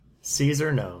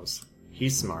Caesar knows.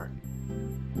 He's smart.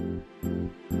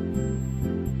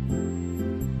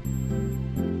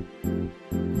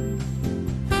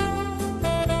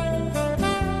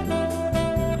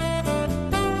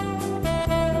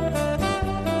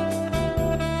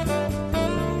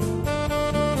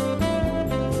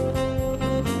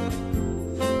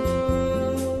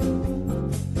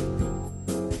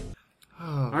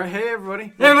 Hey,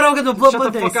 everybody, welcome to Blood Shut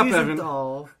Monday. the fuck up, season... Evan.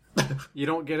 Oh. You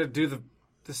don't get to do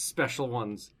the special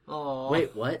ones. Oh.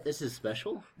 Wait, what? This is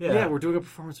special? Yeah, we're doing a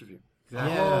performance review.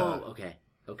 Oh,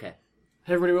 okay.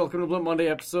 Hey, everybody, welcome to Blood Monday,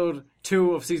 episode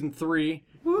 2 of season 3.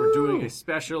 Woo! We're doing a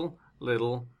special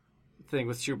little thing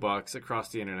with Shoebox across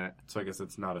the internet. So I guess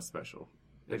it's not a special.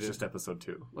 It's just episode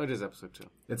 2. Well, it is episode 2.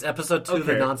 It's episode 2,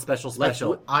 the non-special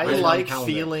special. I Right like on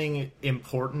calendar. feeling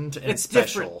important and It's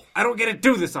special. different. I don't get to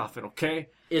do this often, okay?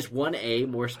 Is 1A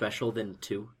more special than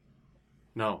 2?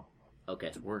 No. Okay.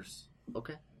 It's worse.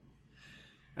 Okay.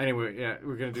 Anyway, yeah,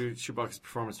 we're going to do Shoebox's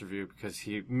performance review because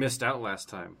he missed out last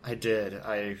time. I did.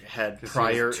 I had 'Cause he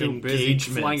prior was too busy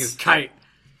flying his engagements. kite.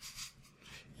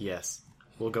 Yes,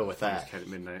 we'll go with His that. kite at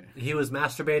midnight. He was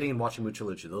masturbating and watching Mucha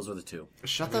Lucha. Those were the two.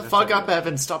 Shut the fuck up,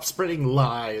 Evan. Stop spreading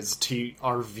lies to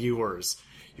our viewers.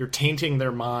 You're tainting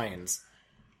their minds.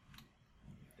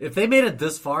 If they made it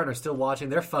this far and are still watching,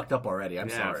 they're fucked up already. I'm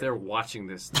Yeah, sorry. if they're watching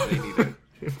this, they need to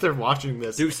If they're watching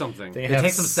this, do something. they They have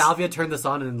take some salvia, turn this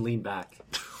on, and then lean back.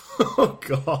 Oh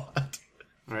God,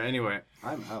 All right, anyway.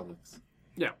 I'm Alex.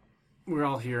 Yeah, we're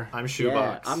all here. I'm Yeah,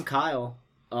 Shoebox. I'm Kyle.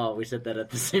 Oh, we said that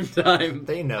at the same time.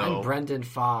 They know. I'm Brendan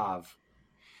Favre.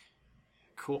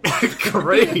 Cool.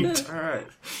 Great. All right.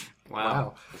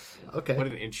 Wow. Okay. What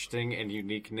an interesting and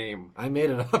unique name. I made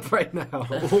it up right now.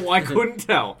 Oh, I couldn't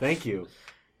tell. Thank you.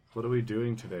 What are we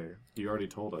doing today? You already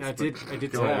told us. I did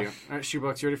Go tell on. you. All right,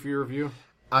 Shoebox, you ready for your review?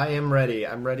 I am ready.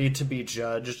 I'm ready to be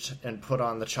judged and put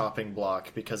on the chopping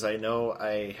block because I know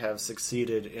I have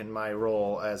succeeded in my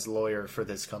role as lawyer for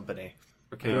this company.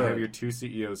 Okay, you have your 2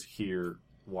 CEOs here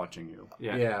watching you.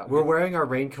 Yeah, we're wearing our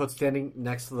raincoats standing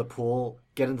next to the pool.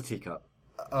 Get in the teacup.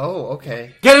 Oh,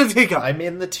 okay. Get in the teacup! I'm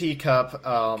in the teacup.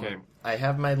 Okay. I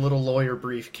have my little lawyer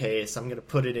briefcase. I'm going to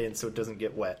put it in so it doesn't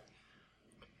get wet.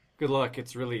 Good luck.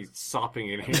 It's really sopping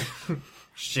in here.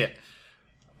 Shit.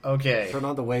 Okay. Turn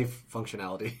on the wave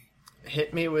functionality.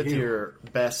 Hit me with your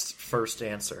best first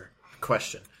answer.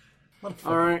 Question.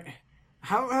 All right.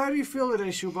 How do you feel today,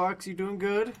 Shoebox? You doing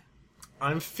good?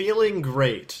 I'm feeling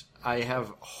great. I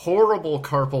have horrible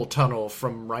carpal tunnel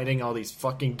from writing all these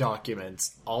fucking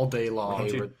documents all day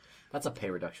long. That's a pay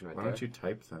reduction right Why there. don't you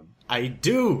type them? I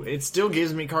do. It still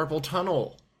gives me carpal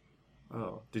tunnel.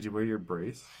 Oh, did you wear your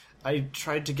brace? I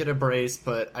tried to get a brace,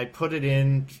 but I put it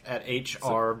in at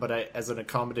HR, but as an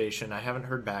accommodation. I haven't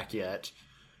heard back yet.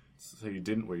 So you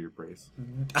didn't wear your brace.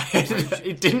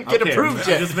 It didn't get approved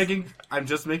yet. I'm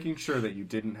just making sure that you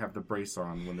didn't have the brace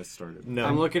on when this started. No.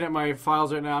 I'm looking at my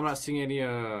files right now. I'm not seeing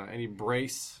any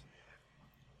brace.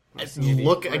 I'm not seeing any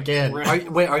Look again.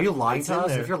 Are you lying It's to in us?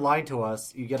 there. If you're lying to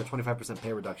us, you get a 25%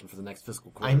 pay reduction for the next fiscal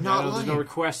quarter. I'm not There's lying. no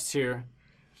requests here.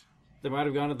 They might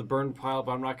have gone to the burn pile,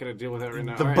 but I'm not going to deal with it right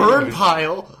now. The All right, burn anyways.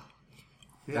 pile.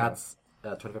 That's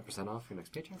 25% off your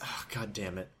next paycheck. Oh, God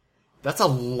damn it. That's a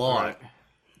lot.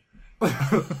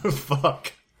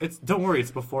 Fuck. Don't worry,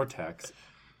 it's before tax.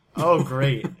 Oh,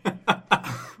 great.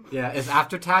 Yeah, if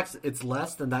after tax it's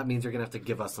less, then that means you're gonna have to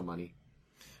give us some money.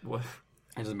 What?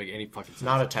 That doesn't make any fucking sense.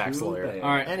 Not a tax Too lawyer. bad. All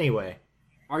right. Anyway,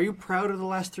 Are you proud of the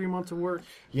last 3 months of work?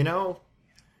 you know,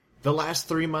 the last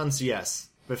 3 months, yes.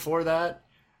 Before that,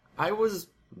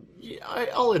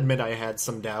 I'll admit I had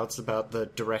some doubts about the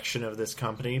direction of this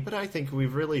company, but I think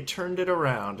we've really turned it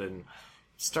around and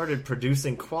started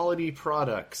producing quality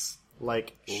products.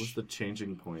 Like, What was the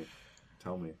changing point?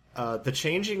 Tell me. the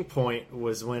changing point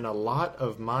was when a lot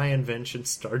of my inventions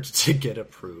started to get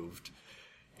approved.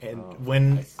 And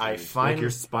when I Like finally... your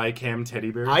spy cam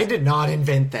teddy bears? I did not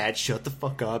invent that. Shut the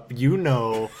fuck up. You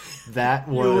know that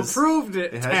You was... approved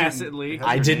it hasn't- tacitly. it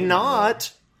I your did name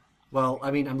not. Well,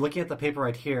 I mean, I'm looking at the paper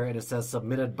right here, and it says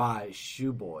submitted by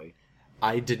Shoeboy.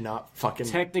 I did not fucking...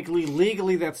 Technically,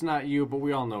 legally, that's not you, but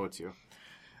we all know it's you.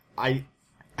 I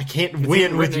can't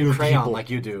win with Written in you crayon people. like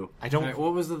you do. I don't... All right,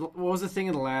 what was the thing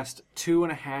in the last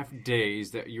 2.5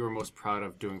 days that you were most proud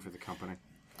of doing for the company?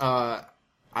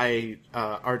 I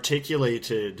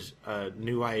articulated a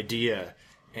new idea,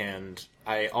 and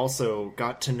I also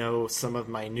got to know some of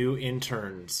my new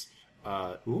interns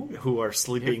who are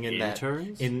sleeping in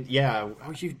interns? that. Yeah,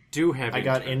 Oh, you do have. I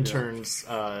got interns.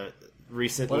 interns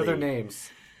recently. What are their names?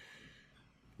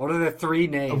 What are their 3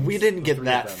 names? We didn't The get 3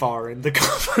 that of them. far in the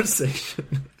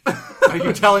conversation. Are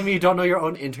you telling me you don't know your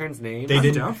own intern's name? They I'm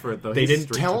didn't- down for it, though. they He's didn't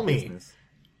straight tell to me. business.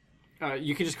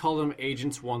 You can just call them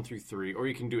agents 1 through 3, or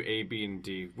you can do A, B, and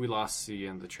D. We lost C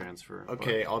in the transfer.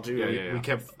 Okay, I'll do Yeah. We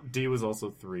kept D was also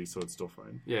 3, so it's still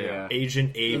fine. Yeah.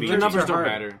 Agent A, B, The They're numbers numbers don't hard.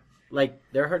 matter. Like,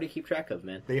 they're hard to keep track of,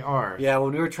 man. They are. Yeah,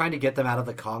 when we were trying to get them out of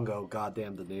the Congo,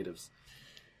 goddamn the natives.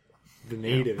 The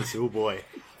natives, oh boy.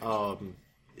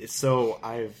 So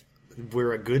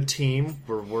we're a good team.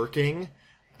 We're working,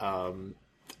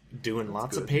 doing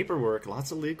lots of paperwork,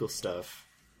 lots of legal stuff.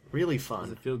 Really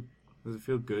fun. Does it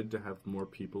feel good to have more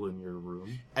people in your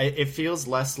room? It feels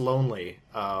less lonely.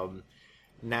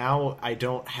 Now I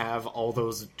don't have all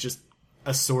those just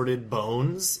assorted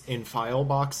bones in file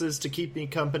boxes to keep me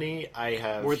company. I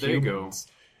have Where'd they go? humans.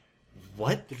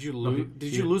 What? Did you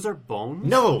lose our bones?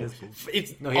 No,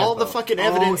 it's he has all the both. fucking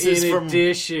evidence is in from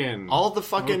addition. all the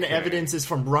fucking Okay. evidence is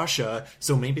from Russia.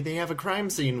 So maybe they have a crime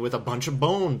scene with a bunch of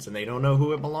bones and they don't know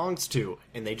who it belongs to,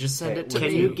 and they just send it to Can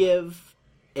me. you give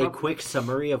a quick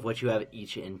summary of what you have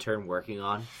each intern working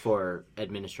on for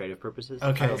administrative purposes?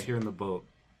 Okay. Kyle's here in the boat.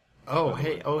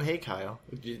 Hey, Kyle.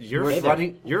 You're We're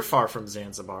running- you're far from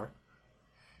Zanzibar.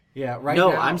 Yeah, right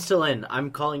No, now. I'm still in.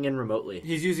 I'm calling in remotely.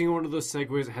 He's using one of those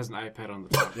segways that has an iPad on the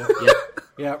top. Yep.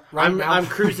 Yeah, right I'm, now. I'm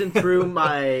cruising through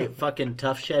my fucking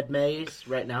tough shed maze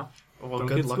right now. Well, Don't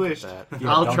good get luck squished. with that.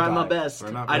 Yeah, I'll don't try die. my best.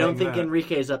 We're not I don't playing think that.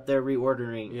 Enrique's up there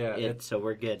reordering Yeah, it, so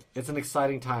we're good. It's an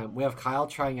exciting time. We have Kyle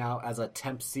trying out as a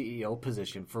temp CEO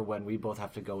position for when we both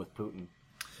have to go with Putin.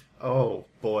 Oh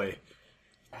boy,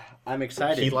 I'm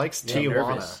excited. he likes Yeah, I'm Tijuana.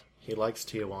 nervous. He likes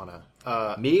Tijuana.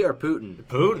 Me or Putin?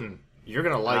 Putin, you're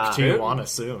gonna like Tijuana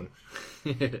soon.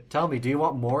 Tell me, do you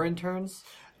want more interns?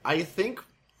 I think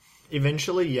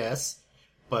eventually, yes,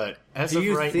 but as Do of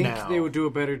you right think now, they would do a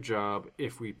better job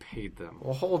if we paid them?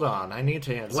 Well, hold on. I need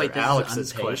to answer Wait, this is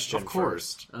Alex's unpaid? question Of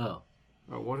course. first. Oh,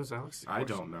 What is Alex? I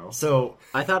don't know. So,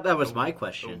 I thought that was my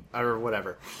question. or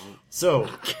whatever. So,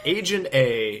 Agent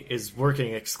A is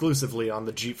working exclusively on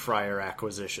the Jeep Fryer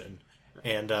acquisition,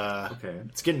 and Okay.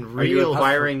 it's getting Are you real.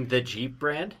 acquiring the Jeep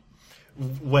brand?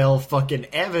 Well, fucking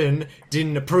Evan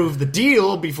didn't approve the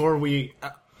deal before we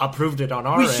approved it on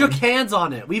our We end. shook hands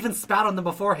on it. We even spat on them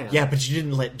beforehand. Yeah, but you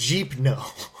didn't let Jeep know.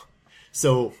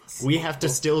 So we have to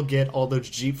still get all those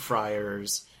Jeep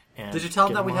Fryers. And Did you tell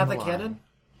them get that we on have the line. cannon?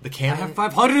 The I cannon? have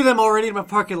 500 of them already in my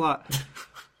parking lot.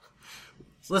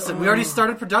 Listen, we already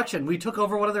started production. We took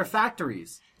over one of their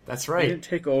factories. That's We right. didn't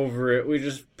take over it. We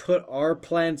just put our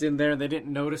plans in there, and they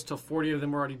didn't notice till 40 of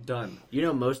them were already done. You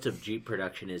know, most of Jeep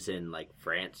production is in like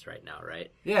France right now,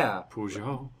 right? Yeah.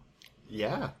 Peugeot.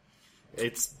 Yeah.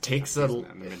 It takes a in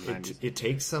the mid-90s. it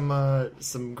takes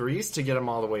some grease to get them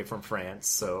all the way from France.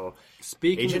 So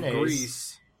Speaking Agent of A's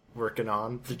grease, working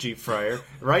on the Jeep Fryer,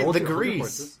 right? Hold The your grease.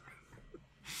 horses.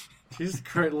 Jesus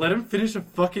Christ, let him finish a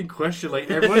fucking question.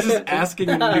 Like, everyone's just asking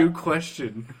a new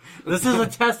question. This is a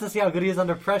test to see how good he is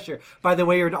under pressure. By the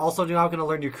way, you're also now going to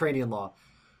learn Ukrainian law.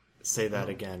 Say that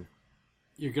again.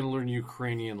 you're going to learn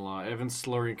Ukrainian law. Evan's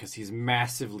slurring because he's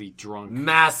massively drunk.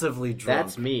 Massively drunk.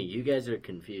 That's me. You guys are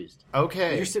confused.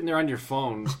 Okay. You're sitting there on your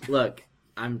phone. Look,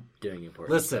 I'm doing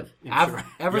important Listen, stuff. sure.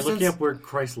 ever You're looking since up where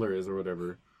Chrysler is or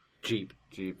whatever. Jeep.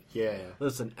 Yeah.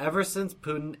 listen, ever since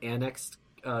Putin annexed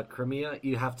Crimea,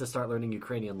 you have to start learning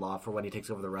Ukrainian law for when he takes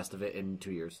over the rest of it in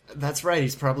 2 years. That's right.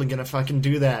 He's probably gonna fucking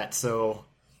do that. So,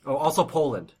 Oh, also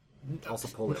Poland. Also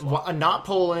Polish law. not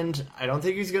Poland. I don't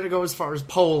think he's gonna go as far as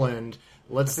Poland.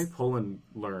 I Let's. think Poland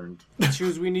learned.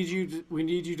 Choose. We need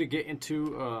you to get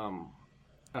into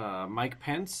Mike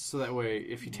Pence, so that way,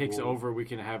 if he takes over, we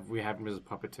have him as a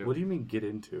puppet too. What do you mean get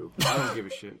into? I don't give a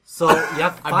shit. So you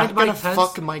have to I'm find not gonna Mike Pence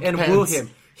fuck Mike and woo Pence. him.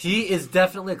 He is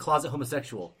definitely a closet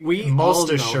homosexual. We Most all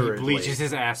know assuredly. he bleaches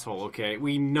his asshole. Okay,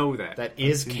 we know that. That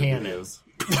is seen the canon.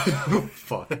 videos.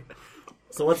 Fuck.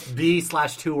 So what's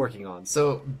B/2 working on?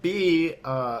 So B,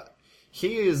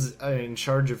 he is in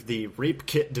charge of the rape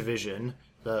kit division,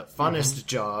 the funnest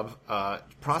job,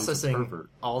 processing pervert.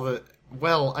 all the.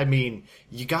 Well, I mean,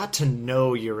 you got to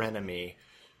know your enemy.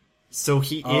 So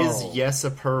he is, yes,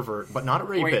 a pervert, but not a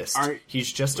rapist.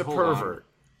 He's just a hold on. pervert.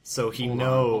 So he Hold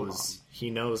knows. He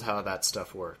knows how that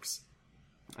stuff works.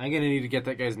 I'm gonna need to get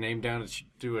that guy's name down to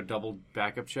do a double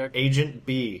backup check. Agent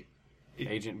B.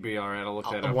 Agent B. All right, I'll look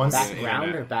that up. once- on the Background or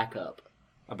internet. backup?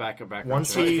 A backup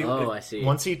Once check. he, Oh, I see.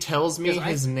 once he tells me 'Cause I-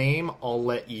 his name, I'll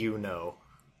let you know.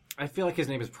 I feel like his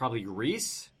name is probably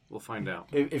Reese. We'll find out.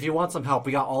 If you want some help,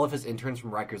 we got all of his interns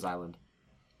from Rikers Island.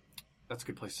 That's a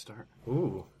good place to start.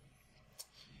 Ooh.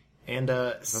 And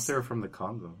I thought they were from the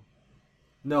Congo.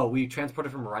 No, we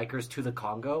transported from Rikers to the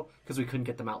Congo because we couldn't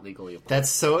get them out legally. that's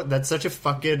such a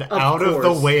fucking out of the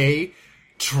course. way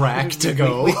track to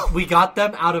go. We got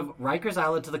them out of Rikers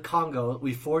Island to the Congo.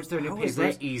 We forged their new How papers is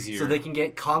that easier? so they can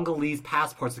get Congolese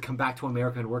passports to come back to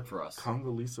America and work for us.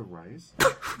 Congolese Rice?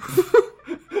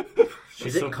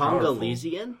 Is it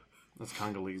Congolesian? That's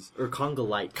Congolese. Or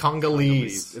Congolite?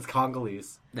 Congolese. It's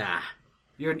Congolese. Nah.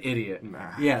 You're an idiot.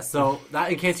 Nah. Yeah, so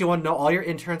that in case you want to know, all your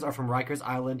interns are from Rikers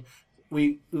Island.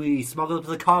 We smuggled them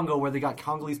to the Congo where they got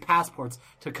Congolese passports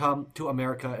to come to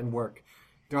America and work.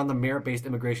 They're on the merit-based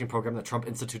immigration program that Trump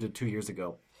instituted 2 years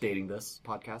ago. Dating this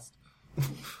podcast.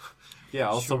 Yeah,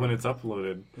 also when it's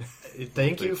uploaded.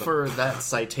 Thank you for that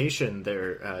citation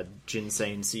there,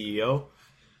 Ginsane CEO.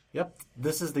 Yep,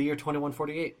 this is the year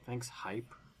 2148. Thanks,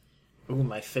 hype. Ooh,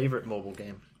 my favorite mobile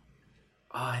game.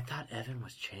 Oh, I thought Evan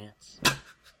was Chance.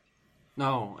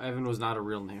 No, Evan was not a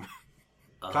real name.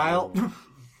 Kyle,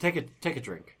 take a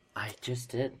drink. I just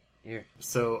did. Here.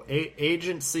 So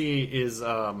agency is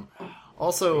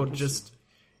also just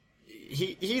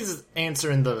he's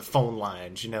answering the phone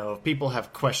lines. You know, if people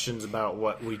have questions about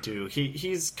what we do,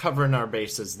 he's covering our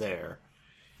bases there.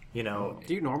 You know,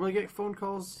 Do you normally get phone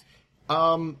calls?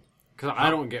 um. Because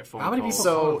I don't get phone How many calls. people-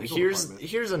 So legal here's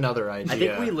department. another idea. I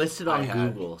think we listed on I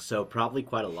had. Google, so probably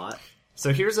quite a lot.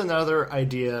 So here's another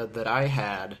idea that I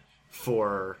had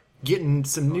for getting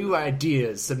some new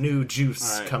ideas, some new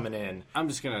juice All right. coming in. I'm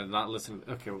just going to not listen.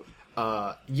 Okay.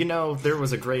 You know, there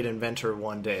was a great inventor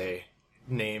one day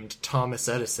named Thomas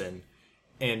Edison,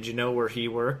 and you know where he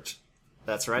worked?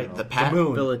 That's right, the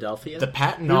patent, Philadelphia? the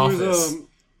patent He was, office.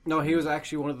 no, he was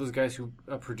actually one of those guys who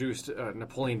produced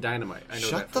Napoleon Dynamite. I know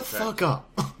Shut that for the a fact. fuck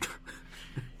up.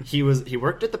 He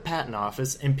worked at the patent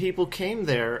office, and people came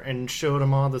there and showed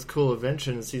him all this cool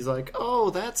inventions. He's like, "Oh,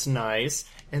 that's nice,"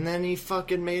 and then he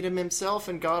fucking made him himself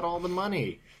and got all the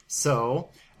money. So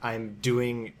I'm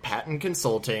doing patent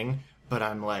consulting, but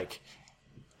I'm like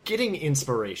getting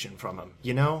inspiration from him.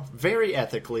 You know, very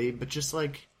ethically, but just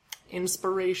like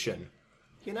inspiration.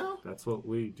 You know? That's what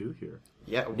we do here.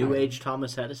 Yeah, New Age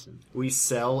Thomas Edison. we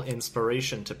sell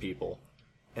inspiration to people,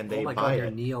 and they Oh my buy god, you're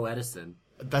it. Neo Edison.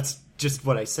 That's just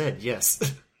what I said. Yes.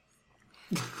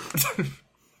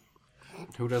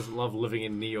 Who doesn't love living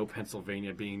in Neo,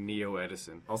 Pennsylvania, being Neo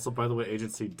Edison? Also, by the way,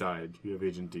 Agent C died. You have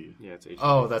Agent D. Yeah, it's Agent.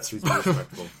 Oh, that's Please be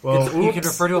respectful. well. You can oops.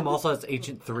 refer to him also as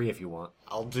Agent 3 if you want.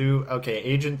 I'll do. Okay,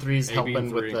 Agent 3's helping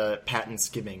AB3. with the patent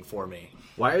skimming for me.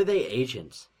 Why are they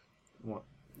agents? Well,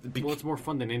 it's more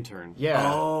fun than intern.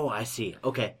 Yeah. Oh, I see.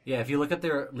 Okay. Yeah, if you look at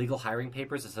their legal hiring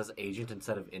papers, it says agent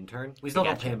instead of intern. We still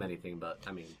don't Gotcha. pay him anything, but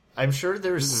I mean, I'm sure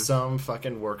there's some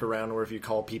fucking workaround where if you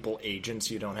call people agents,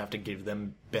 you don't have to give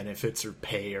them benefits or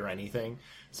pay or anything.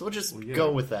 So we'll just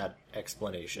go with that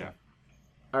explanation. Yeah.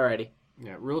 Alrighty.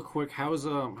 Yeah, real quick, how's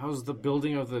the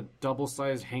building of the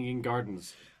double-sized hanging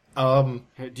gardens? Um,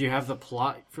 Do you have the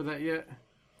plot for that yet?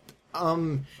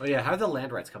 oh yeah, how are the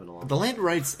land rights coming along? the land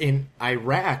rights in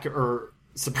Iraq are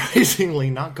surprisingly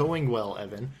not going well,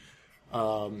 Evan.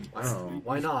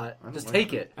 Why not? Just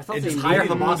take it. I thought Just they hire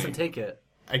needed Hamas money. and take it.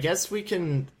 I guess we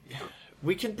can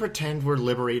pretend we're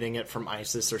liberating it from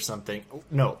ISIS or something.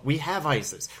 No, we have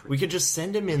ISIS. We could just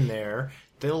send them in there.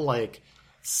 They'll like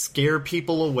scare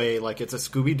people away like it's a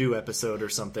Scooby-Doo episode or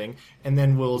something, and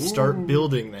then we'll start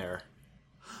building there.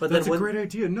 But That's then a great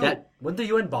idea. No, wouldn't the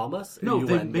UN bomb us? no, UN,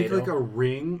 they make NATO? like a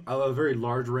ring, a very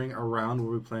large ring around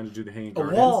where we plan to do the hanging A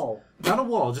gardens. wall. Not a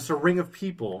wall, just a ring of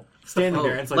people standing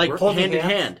there. And it's like, Like we're- holding hand in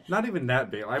hands? hand. not even that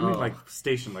big. I mean, like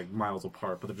stationed like miles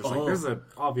apart, but they're just like there's an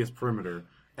obvious perimeter,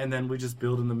 and then we just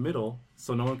build in the middle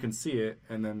so no one can see it,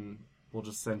 and then we'll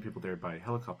just send people there by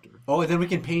helicopter. Oh, and then we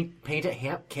can paint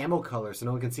it camo colors so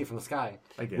no one can see it from the sky.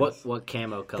 I guess. What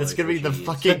camo color? That's gonna be the The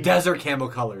fucking. desert camo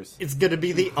colors. It's gonna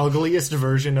be the ugliest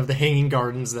version of the Hanging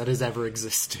Gardens that has ever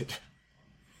existed.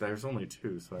 There's only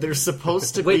two, so They're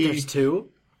supposed to Wait, be. there's two?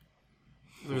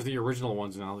 There's the original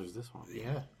ones, and now there's this one.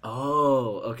 Yeah,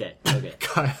 Oh, okay. Okay.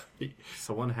 God,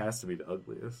 so one has to be the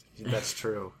ugliest. that's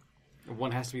true. And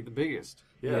one has to be the biggest.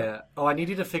 Yeah. Oh, I need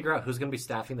you to figure out who's going to be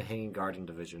staffing the hanging garden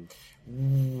division.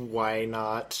 Why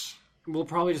not? We'll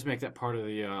probably just make that part of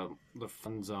the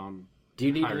fun zone. Do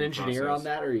you need an Hiring engineer process. on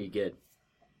that, or are you good?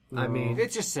 I mean,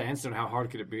 It's just sandstone. How hard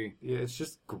could it be? Yeah, it's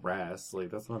just grass. Like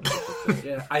that's not. Difficult.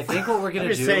 yeah, I think what we're going I'm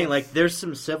to just do. saying, like, there's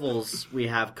some civils we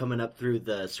have coming up through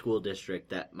the school district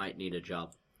that might need a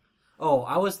job. Oh,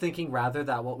 I was thinking rather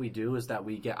that what we do is that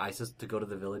we get ISIS to go to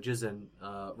the villages and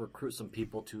recruit some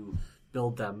people to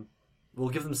build them. We'll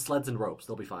give them sleds and ropes.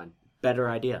 They'll be fine. Better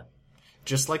idea.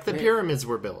 Just like the pyramids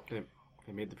were built. They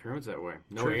made the pyramids that way.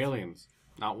 No True. aliens.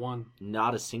 Not one.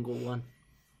 Not a single one.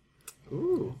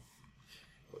 Ooh.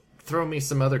 Throw me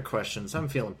some other questions. I'm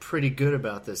feeling pretty good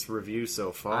about this review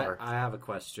so far. I have a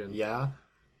question. Yeah?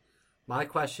 My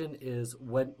question is,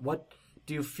 what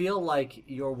do you feel like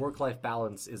your work-life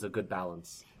balance is a good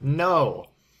balance? No.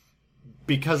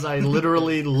 Because I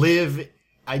literally live...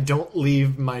 I don't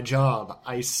leave my job.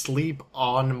 I sleep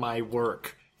on my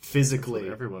work physically.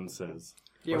 Everyone says.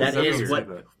 Yeah, That well, is weird.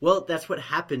 what. Well, that's what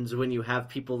happens when you have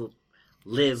people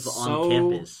live so on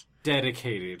campus.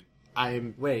 dedicated.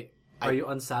 Wait, are you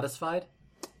unsatisfied?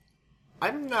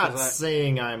 I'm not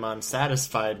saying I'm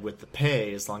unsatisfied with the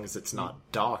pay as long as it's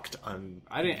not docked unreasonably.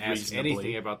 I didn't ask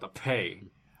anything about the pay.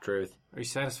 Truth. Are you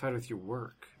satisfied with your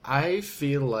work? I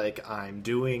feel like I'm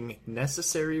doing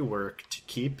necessary work to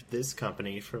keep this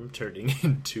company from turning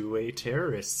into a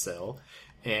terrorist cell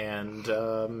and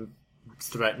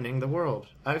threatening the world.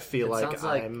 I feel like sounds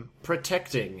like- I'm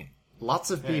protecting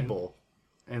lots of people.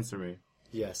 Answer me.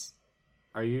 Yes.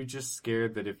 Are you just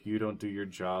scared that if you don't do your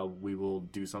job, we will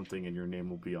do something and your name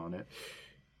will be on it?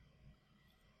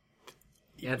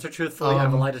 Answer truthfully. I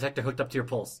have a lie detector hooked up to your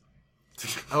pulse.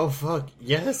 Oh, fuck.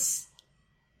 Yes.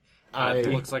 It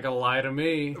looks like a lie to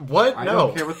me. What? I No.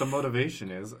 don't care what the motivation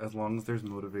is, as long as there's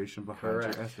motivation behind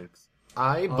Correct. your ethics.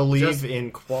 I believe just-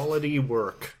 in quality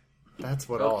work. That's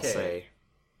what I'll Okay. say.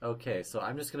 Okay, so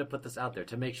I'm just going to put this out there.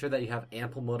 To make sure that you have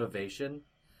ample motivation,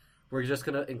 we're just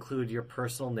going to include your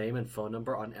personal name and phone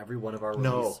number on every one of our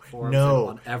release forms. no,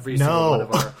 and on every no. single one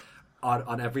of our...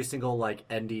 On every single like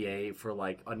NDA for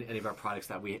like on any of our products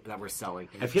that we're selling.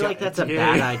 I feel like that's a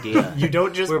bad idea. You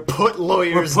don't just put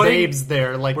lawyers' we're putting- names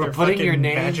there like We're they're putting fucking your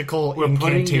name, magical we're putting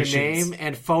your incantations. name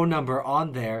and phone number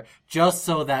on there just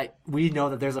so that we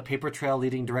know that there's a paper trail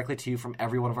leading directly to you from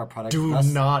every one of our products. Do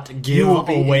Thus, not you give will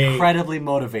be away incredibly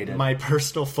motivated. my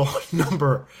personal phone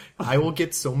number. I will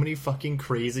get so many fucking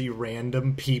crazy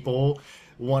random people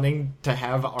wanting to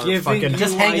have our fucking...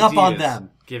 Just hang up on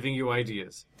them. Giving you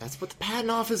ideas. That's what the patent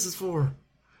office is for.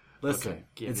 Listen,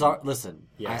 Okay, it's our listen.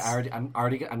 Yes. I'm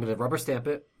going to rubber stamp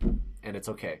it, and it's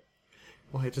okay.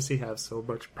 Why does he have so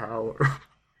much power?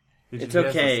 It's He has a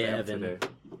okay, stamp Evan.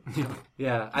 today.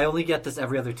 Yeah, I only get this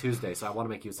every other Tuesday, so I want to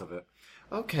make use of it.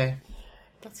 Okay.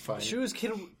 That's fine. Shoes,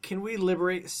 can we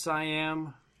liberate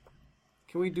Siam?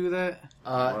 Can we do that?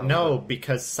 No,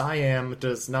 because Siam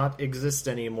does not exist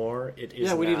anymore. It is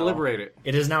Yeah, we need to now- liberate it.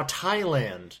 It is now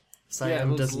Thailand. Siam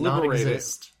let's does not liberate it.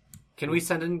 exist. Can we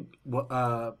send in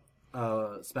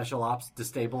special ops,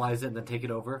 destabilize it, and then take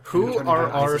it over? Who And turn it are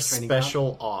into our ISIS training ground?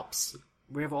 special ops?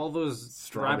 We have all those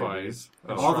Straw rabbis. babies.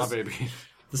 Straw All babies.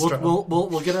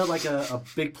 We'll get a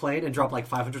big plane and drop like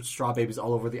 500 straw babies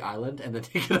all over the island, and then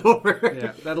take it over.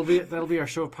 Yeah, that'll be our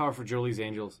show of power for Jolie's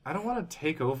Angels. I don't want to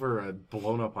take over a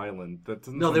blown up island. That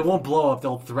doesn't. No, they won't blow up.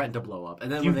 They'll threaten to blow up,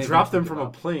 and then You when they drop them eventually from a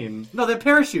give up- plane. No, they're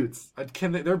parachutes.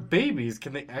 Can they? They're babies.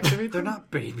 Can they activate? They're them? not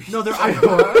babies. No, they're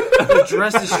They're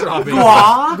dressed as straw babies.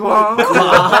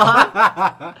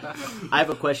 I have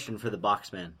a question for the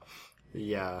Boxman.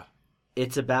 Yeah.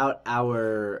 It's about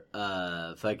our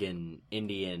fucking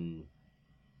Indian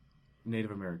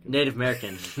Native American. Native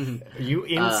American. You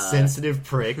insensitive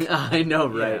prick. I know,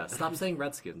 right? Yeah, stop saying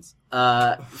Redskins.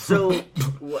 So,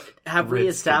 have we Red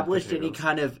established skin any potatoes.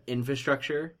 kind of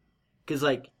infrastructure? Because,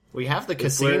 like, We have the we're-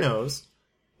 casinos.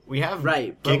 We have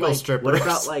right, but giggle like, strippers. what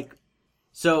about like?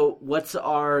 So, what's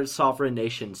our sovereign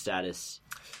nation status?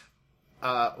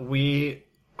 We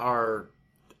are...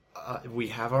 we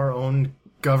have our own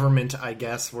government, I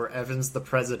guess, where Evan's the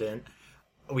president.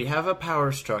 We have a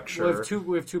power structure.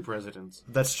 We have two presidents.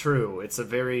 That's true. It's a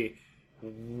very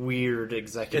weird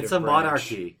executive It's a branch.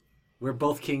 monarchy. We're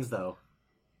both kings, though.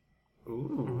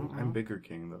 Ooh. I'm bigger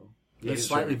king though. He's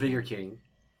slightly bigger king.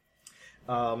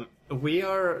 We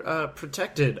are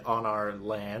protected on our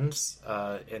lands,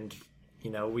 and,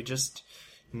 we just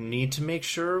need to make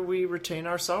sure we retain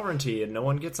our sovereignty and no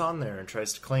one gets on there and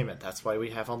tries to claim it. That's why we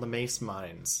have all the mace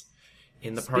mines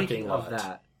in the parking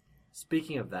lot.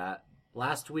 Speaking of that,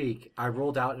 last week I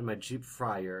rolled out in my Jeep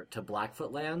Fryer to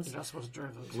Blackfoot Lands. You're not supposed to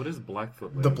drive those. What is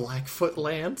Blackfoot? The Land? Blackfoot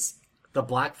lands? The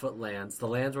Blackfoot Lands, the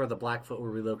lands where the Blackfoot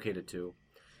were relocated to.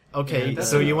 Okay, That's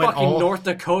so you went fucking all North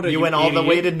Dakota. you went all the idiot.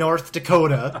 way to North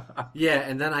Dakota. Yeah,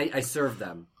 and then I served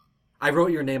them. I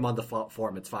wrote your name on the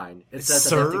form. It's fine. It says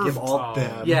that they have to give Served all.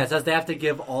 them. Yeah, it says they have to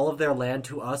give all of their land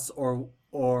to us, or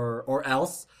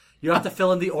else. You have to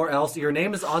fill in the or else. Your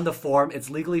name is on the form. It's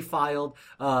legally filed.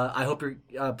 I hope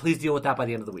you're. Please deal with that by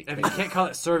the end of the week. Evan, you can't call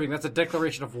it serving. That's a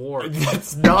declaration of war.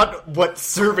 That's not what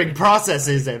serving process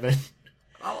is, Evan.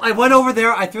 I went over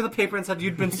there. I threw the paper and said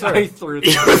you'd been I served. threw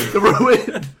Through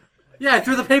it. Yeah, I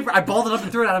threw the paper. I balled it up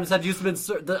and threw it at him and said you've been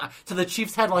served to the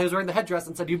chief's head while he was wearing the headdress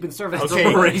and said you've been served. Okay,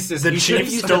 racist. the You You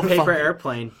chiefs used a don't paper fucking-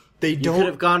 airplane. They You don't. could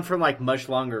have gone from like much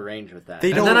longer range with that. They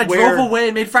And don't then I wear drove away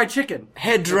and made fried chicken.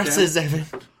 headdresses, Evan.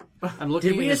 I'm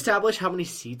looking. Did we at establish how many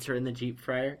seats are in the Jeep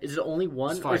Fryer? Is it only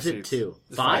one It's or is 5 it seats. 2?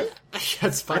 It's 5?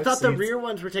 Yes, I thought the rear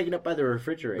ones were taken up by the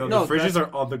refrigerator. No, No, the fridges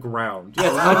are on the ground. Yeah,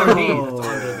 it's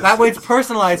underneath. That way it's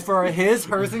personalized for his,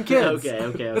 hers, and kids.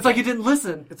 Okay. It's like you didn't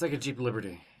listen. It's like a Jeep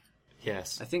Liberty.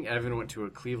 Yes. I think Evan went to a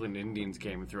Cleveland Indians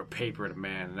game and threw a paper at a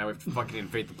man, and now we have to fucking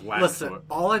invade the Blackfoot. Listen,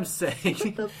 all I'm saying, Wait,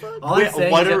 is what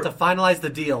you have are- to finalize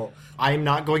the deal. I'm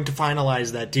not going to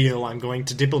finalize that deal. I'm going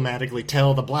to diplomatically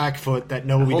tell the Blackfoot that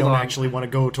no, we Hold don't on. actually want to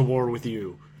go to war with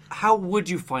you. How would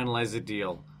you finalize a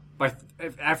deal?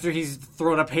 After he's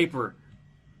thrown a paper?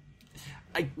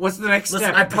 What's the next Listen,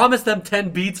 step? I promised them 10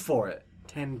 beats for it.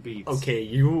 10 beats. Okay,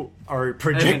 you are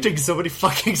projecting so many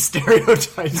fucking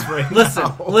stereotypes right Listen,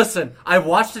 now. listen. I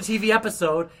watched a TV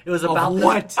episode. It was about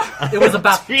what? It was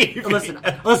about. TV.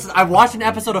 Listen. I watched an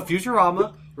episode of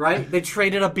Futurama. Right? They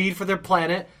traded a bead for their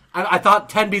planet. I thought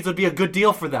 10 beads would be a good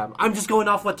deal for them. I'm just going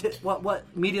off what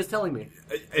media's telling me.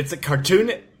 It's a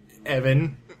cartoon,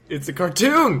 Evan. It's a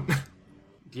cartoon.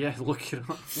 Yeah, look it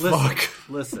up.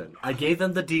 Listen. I gave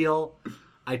them the deal.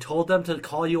 I told them to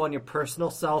call you on your personal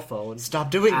cell phone. Stop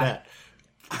doing that.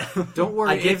 Don't worry.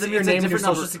 I gave them your it's a name and your different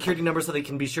social number. security number so they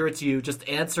can be sure it's you. Just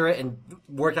answer it and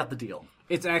work out the deal.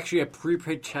 It's actually a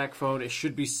prepaid check phone. It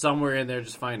should be somewhere in there.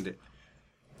 Just find it.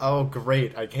 Oh,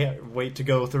 great. I can't wait to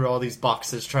go through all these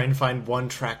boxes trying to find one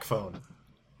track phone.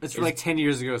 It's from like 10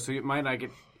 years ago, so you might not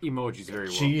get emojis very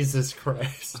well. Jesus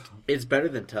Christ. It's better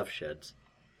than Tough Sheds.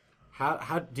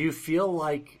 How do you feel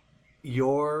like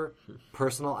your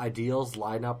personal ideals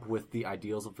line up with the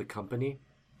ideals of the company?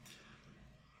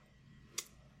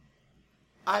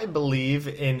 I believe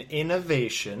in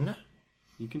innovation.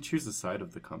 You can choose the side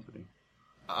of the company.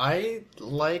 I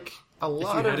like a If you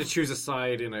lot had to of... choose a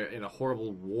side in a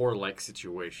horrible war-like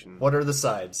situation, What are the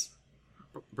sides?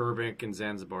 Burbank and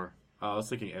Zanzibar. I was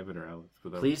thinking Evan or Alex.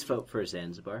 But Please vote for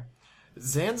Zanzibar.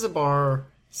 Zanzibar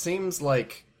seems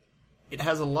like it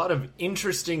has a lot of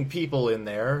interesting people in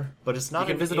there, but it's not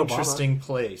can an visit Obama. interesting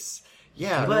place.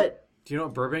 Yeah, But Do you know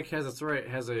what Burbank has? That's right. It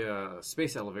has a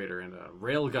space elevator and a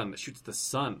rail gun that shoots the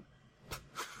sun.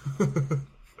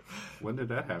 when did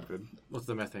that happen? What's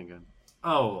the methane gun?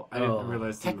 Oh, I didn't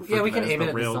realize. you Yeah, we referred can to that aim as it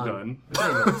at the rail sun. gun. We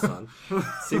can aim it at the sun.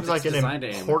 seems like an designed to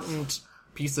aim. important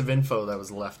piece of info that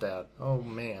was left out. Oh,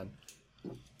 man.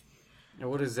 Now,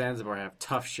 what does Zanzibar have?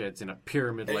 Tough sheds in a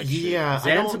pyramid-like shape. Yeah,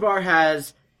 I don't- Zanzibar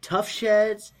has Tough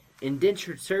Sheds,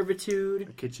 indentured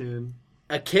servitude, Kitchen.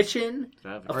 a kitchen,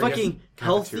 Have- a or fucking yes,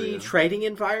 healthy cafeteria. trading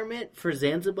environment for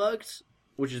Zanzibugs,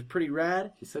 which is pretty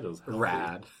rad. He said it was healthy.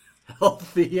 Rad.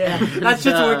 Healthy, yeah. That's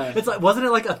just weird. It's like, wasn't it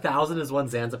like 1,000 is one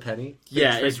Zanza penny?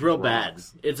 Yeah, trade it's real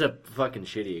rocks. bad. It's a fucking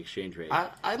shitty exchange rate.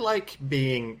 I like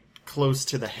being close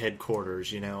to the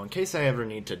headquarters, in case I ever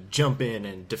need to jump in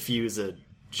and defuse a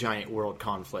giant world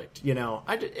conflict.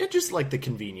 I just like the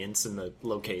convenience and the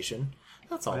location.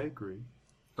 That's all. I agree.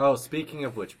 Oh, speaking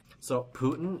of which, so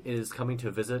Putin is coming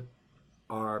to visit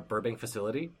our Burbank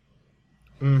facility.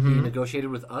 Mm-hmm. He negotiated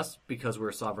with us because we're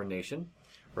a sovereign nation.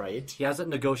 Right? He hasn't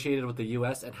negotiated with the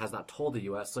U.S. and has not told the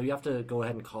U.S., so you have to go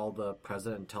ahead and call the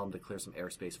president and tell him to clear some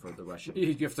airspace for the Russian.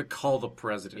 You have to call the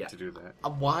president Yeah. to do that.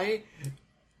 Why?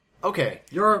 Okay,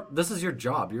 This is your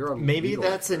job. You're a maybe legal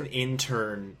that's expert. an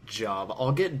intern job.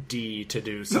 I'll get D to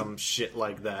do some shit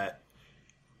like that.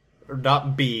 Or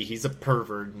not B, he's a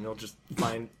pervert, and he'll just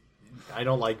find... I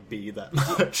don't like B that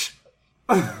much.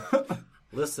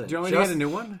 Listen, Do you want me to get a new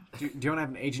one? Do you want to have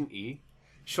an Agent E?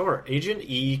 Sure, Agent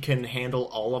E can handle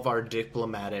all of our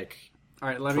diplomatic... All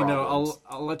right, let me know. Problems.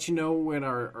 I'll let you know when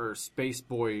our space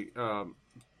boy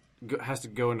has to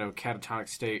go into a catatonic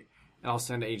state, and I'll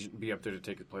send Agent B up there to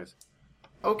take his place.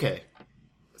 Okay,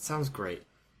 sounds great.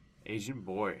 Agent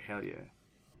Boy, hell yeah.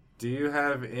 Do you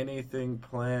have anything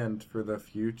planned for the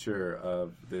future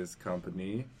of this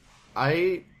company?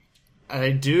 I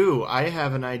do. I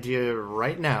have an idea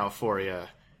right now for you,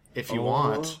 if you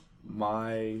want.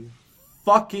 My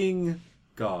fucking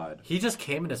god. He just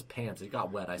came in his pants. He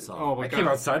got wet, I saw. Oh my I god. came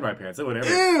outside my pants. It would ever.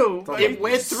 Ew! It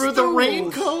went through the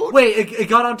raincoat. Wait, it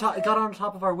got on top. It got on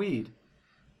top of our weed.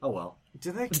 Oh well.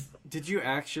 Did you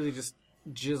actually just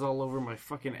jizz all over my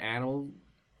fucking animal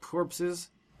corpses?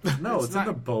 No, it's in not-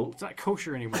 the boat. It's not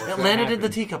kosher anymore. It landed in the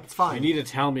teacup. It's fine. You need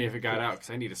to tell me if it got out,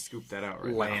 because I need to scoop that out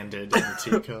right now. Landed in the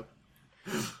teacup.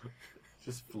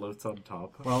 Just floats on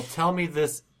top. Well, tell me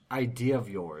this idea of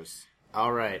yours.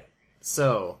 All right.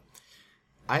 So,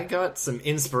 I got some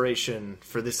inspiration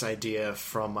for this idea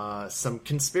from some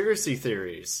conspiracy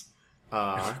theories.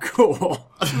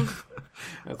 Cool.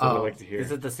 That's what I like to hear.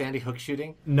 Is it the Sandy Hook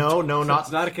shooting? No, It's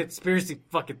not. not a conspiracy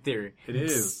fucking theory. It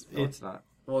is. No, it's not.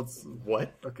 Well, it's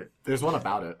What? okay. There's one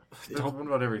about it. There's one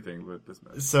about everything, but this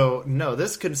matters. So, no,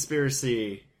 this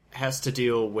conspiracy has to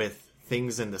deal with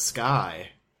things in the sky.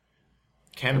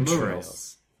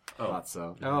 Chemtrails. Thought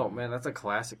so. Oh man, that's a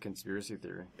classic conspiracy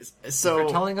theory. So, They're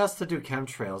telling us to do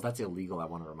chemtrails. That's illegal, I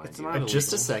want to remind you. not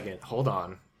just a illegal. second. Hold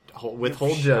on.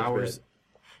 Withhold judgment. Showers.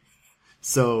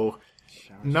 So,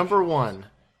 number one,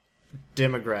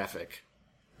 demographic.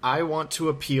 I want to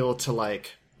appeal to,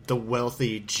 like, the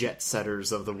wealthy jet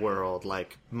setters of the world,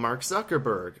 like Mark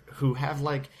Zuckerberg, who have,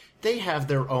 like, they have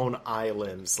their own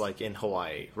islands, like, in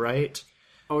Hawaii, right?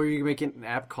 Oh, are you making an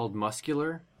app called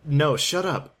Muscular? No, shut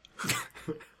up.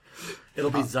 It'll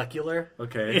be Zuckular.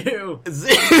 Okay. Ew.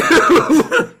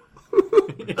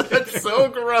 That's so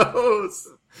gross.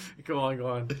 Go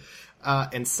on.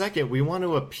 And second, we want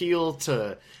to appeal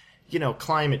to,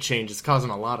 climate change is causing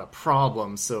a lot of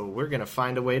problems, so we're going to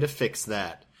find a way to fix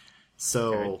that.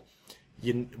 So,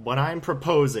 what I'm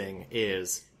proposing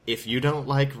is, if you don't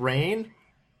like rain,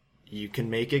 you can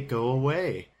make it go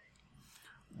away.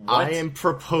 What? I am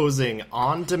proposing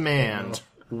on-demand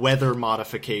weather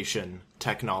modification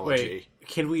technology. Wait,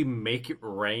 can we make it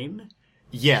rain?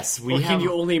 Yes, we Or have. can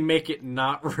you only make it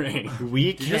not rain?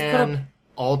 We just put can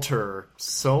alter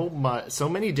so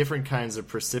many different kinds of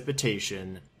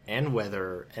precipitation and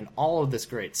weather and all of this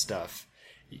great stuff.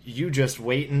 You just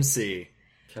wait and see.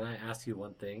 Can I ask you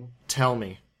one thing? Tell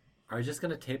me. Are you just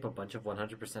going to tape a bunch of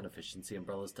 100% efficiency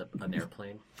umbrellas to an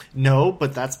airplane? No,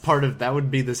 but that would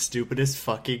be the stupidest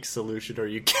fucking solution. Are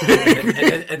you kidding?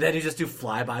 and then you just do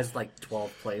flybys like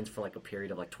 12 planes for like a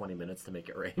period of like 20 minutes to make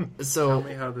it rain. Tell So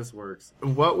me how this works.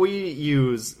 what we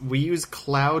use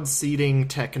cloud seeding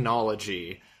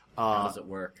technology. How does it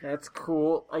work? That's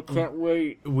cool. I can't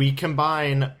wait. We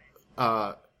combine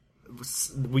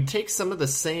we take some of the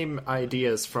same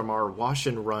ideas from our wash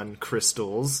and run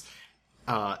crystals,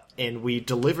 and we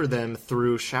deliver them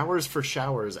through Showers for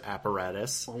Showers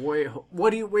apparatus. Wait. What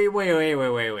do you? Wait.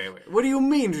 What do you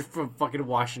mean from fucking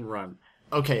wash and run?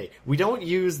 Okay, we don't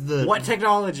use What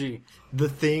technology? the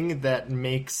thing that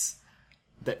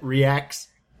reacts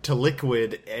to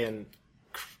liquid and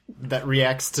that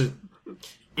reacts to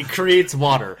it creates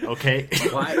water. Okay.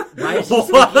 Why is he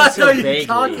What speaking so are you vaguely?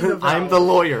 talking about? I'm the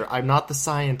lawyer. I'm not the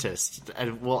scientist.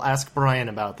 And we'll ask Brian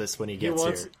about this when he gets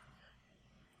wants-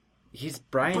 here.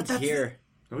 Brian's that's- here.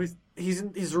 Oh, He's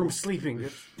in his room sleeping.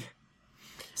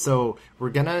 So we're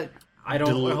gonna. I don't.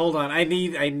 Hold on. I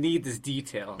need this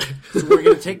detail. So we're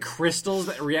gonna take crystals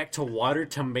that react to water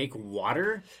to make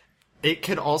water. It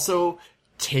could also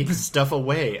take stuff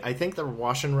away. I think the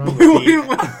wash and run would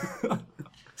be.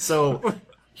 So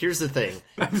here's the thing.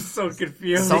 I'm so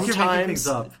confused.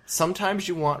 Sometimes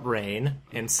you want rain,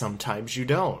 and sometimes you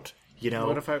don't.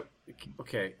 What if I?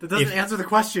 Okay. That doesn't If- answer the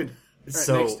question.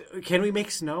 So Next, can we make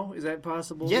snow? Is that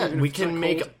possible? yeah, Even if we it's not can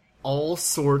make cold? all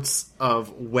sorts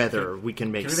of weather. We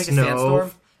can make Can we make a snow,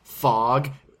 sandstorm? fog.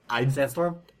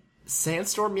 Sandstorm?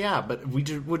 Sandstorm, yeah, but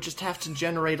would just have to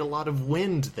generate a lot of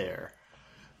wind there.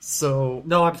 So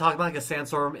No, I'm talking about like a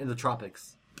sandstorm in the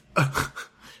tropics.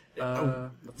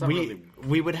 That's not really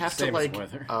we would have to same as like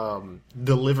weather.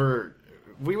 deliver.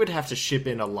 We would have to ship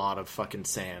in a lot of fucking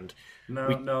sand.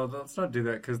 No, let's not do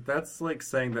that, because that's like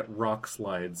saying that rock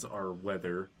slides are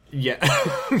weather. Yeah,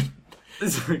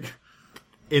 It's like,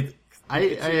 I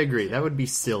agree. That would be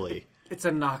silly. It's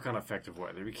a knock-on effect of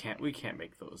weather. We can't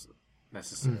make those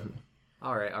necessarily.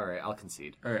 All right, I'll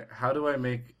concede. all right, how do I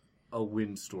make a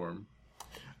windstorm?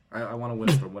 I want a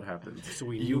windstorm. What happens? So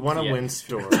we You nuke want a the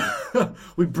windstorm.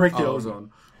 We break the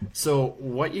ozone. So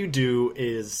what you do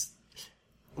is,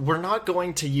 we're not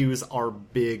going to use our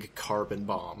big carbon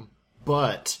bomb,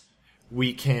 but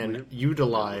we can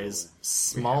utilize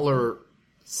smaller,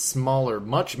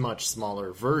 much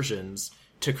smaller versions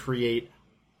to create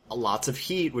lots of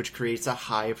heat, which creates a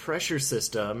high pressure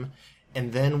system,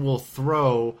 and then we'll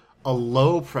throw a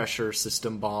low pressure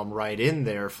system bomb right in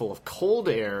there full of cold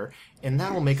air, and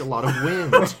that'll make a lot of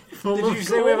wind. Did you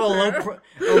say we have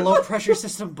a low pressure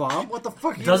system bomb? What the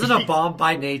fuck? Doesn't a bomb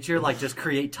by nature like just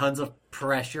create tons of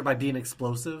pressure by being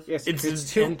explosive? Yes, It's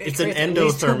it an creates at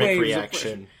least two endothermic waves of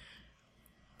reaction.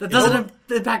 That doesn't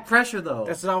impact pressure though.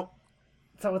 That's not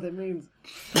what that means.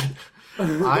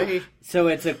 So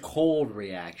it's a cold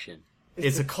reaction.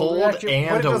 It's a cold reaction, but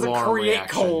and it a doesn't warm create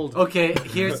reaction. cold. Okay,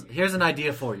 here's an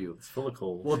idea for you. It's full of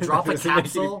cold. We'll drop a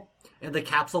capsule, and the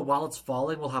capsule, while it's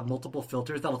falling, will have multiple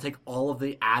filters that'll take all of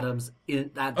the atoms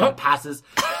in that passes.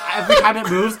 Every time it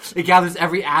moves, it gathers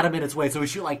every atom in its way. So we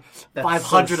shoot like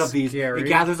 500 so of these. scary. It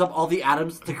gathers up all the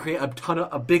atoms to create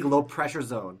a big low pressure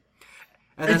zone.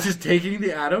 It's just taking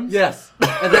the atoms? Yes.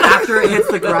 And then after it hits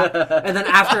the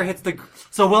ground,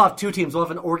 so we'll have two teams. We'll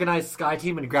have an organized sky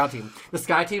team and a ground team. The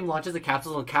sky team launches the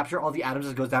capsules and capture all the atoms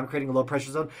as it goes down, creating a low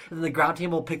pressure zone. And then the ground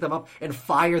team will pick them up and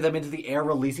fire them into the air,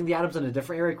 releasing the atoms in a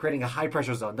different area, creating a high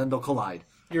pressure zone. Then they'll collide.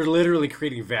 You're literally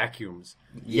creating vacuums.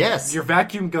 Yes. Your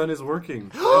vacuum gun is working.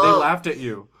 And they laughed at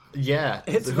you. Yeah.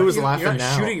 Who's laughing You're not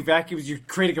now? shooting vacuums. You're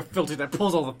creating a filter that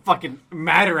pulls all the fucking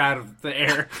matter out of the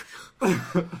air.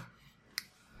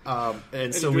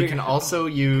 And so we can also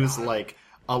use like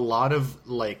a lot of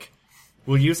like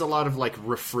we'll use a lot of like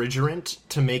refrigerant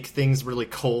to make things really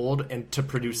cold and to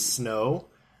produce snow.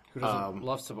 Who doesn't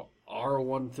love some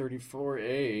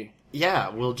R134A? Yeah,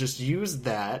 we'll just use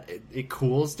that. It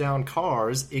cools down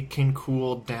cars. It can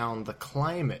cool down the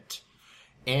climate.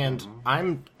 And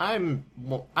I'm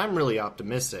really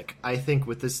optimistic. I think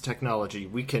with this technology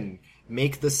we can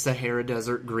make the Sahara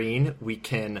Desert green. We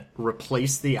can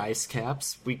replace the ice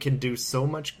caps. We can do so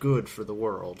much good for the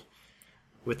world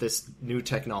with this new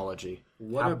technology.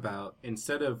 What about,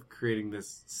 instead of creating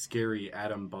this scary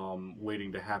atom bomb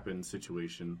waiting to happen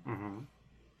situation,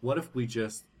 what if we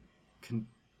just...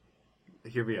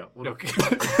 Hear me out. Okay.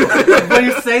 When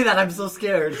you say that, I'm so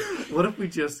scared. What if we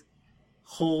just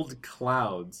hold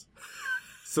clouds?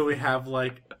 So we have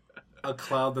like a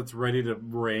cloud that's ready to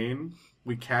rain.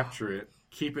 We capture it,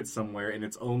 keep it somewhere in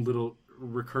its own little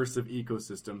recursive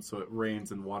ecosystem so it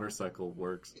rains and water cycle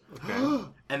works. Okay.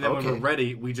 And then when we're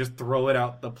ready, we just throw it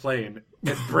out the plane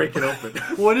and break it open.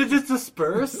 Wouldn't it just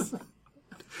disperse?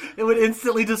 It would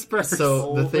instantly disperse.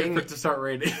 So the thing, for it to start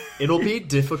raining. it'll be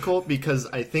difficult because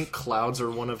I think clouds are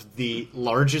one of the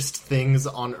largest things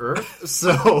on Earth.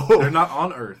 So They're not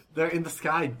on Earth. They're in the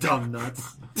sky, dumb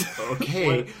nuts.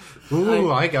 okay,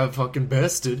 I got fucking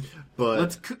bested.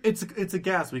 But It's a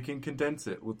gas. We can condense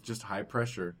it with just high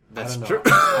pressure. that's true.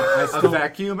 A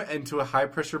vacuum into a high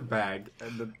pressure bag,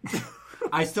 and then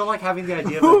I still like having the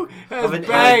idea of an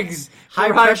bags.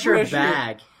 High pressure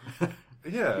bag.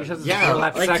 yeah. Yeah,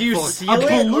 Like, do you seal A it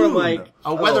or balloon. like?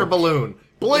 a weather balloon,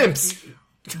 blimps.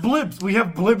 Blimps. We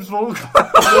have blimps.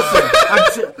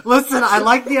 Listen, I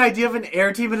like the idea of an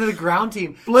air team and a ground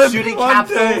team shooting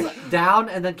capsules down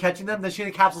and then catching them, then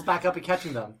shooting capsules back up and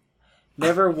catching them.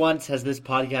 Never once has this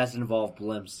podcast involved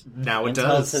blimps. Now it Until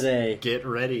does. today. Get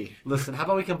ready. Listen, how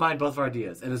about we combine both of our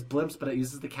ideas? It is blimps, but it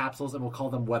uses the capsules, and we'll call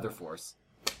them Weather Force.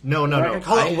 No.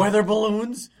 Call it weather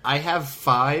balloons. I have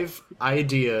 5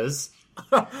 ideas.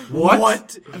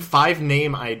 What? 5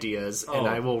 name ideas, and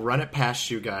I will run it past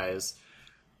you guys.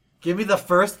 Give me the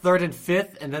first, third, and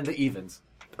fifth, and then the evens.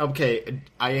 Okay,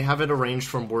 I have it arranged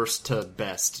from worst to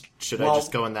best. Should I Well-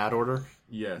 just go in that order?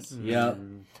 Yes. Yep.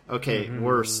 Okay,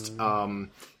 worst.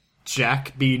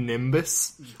 Jack Be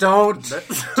Nimbus. Don't,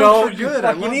 Good. you I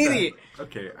fucking love idiot. that.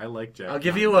 Okay, I like Jack. I'll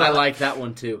give you I a. like that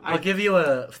one too. I'll give you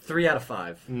a 3 out of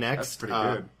 5. Next, pretty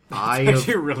good.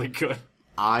 Actually, really good.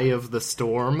 Eye of the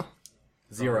Storm.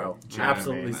 0. Jam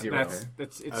Absolutely Man. 0.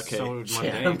 It's Okay. so mundane.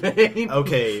 Champagne.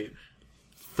 Okay,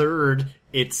 third,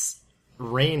 it's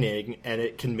raining and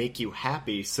it can make you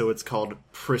happy, so it's called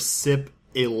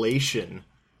Precipilation.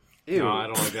 No, I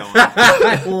don't like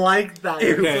that I like that.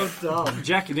 You're Okay. so dumb. one.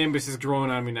 Jack Nimbus is growing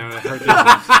on me now. I heard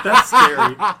that. That's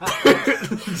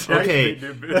scary. Okay, Jack Be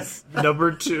Nimbus.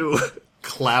 number 2,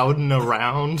 Clouding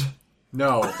Around.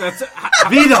 No. That's.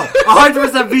 Veto.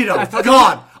 100% veto.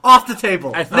 Gone. Off the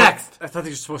table. Next. I thought they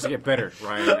were supposed to get better,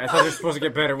 Ryan. I thought they were supposed to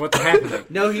get better. What's happening?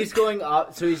 No, he's going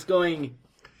up. So he's going.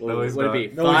 What he's would not. it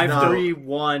be? No, he's 5, not. 3,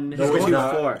 1, No, he's 2,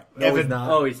 not. 4. No, Evan- he's not.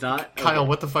 Oh, he's not. Kyle,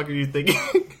 what the fuck are you thinking?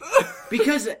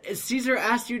 Because Caesar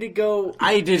asked you to go.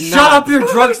 I did Shut not. up, you're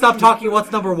drunk. Stop talking. What's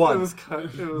number 1?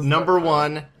 Number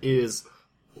 1 is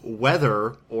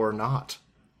whether or not.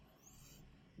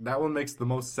 That one makes the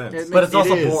most sense. But it's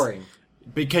also It is. boring.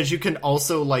 Because you can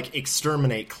also, like,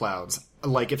 exterminate clouds.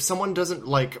 Like, if someone doesn't,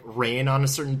 like, rain on a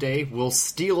certain day, we'll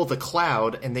steal the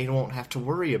cloud and they won't have to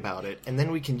worry about it. And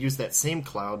then we can use that same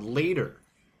cloud later.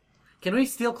 Can we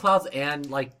steal clouds and,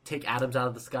 like, take atoms out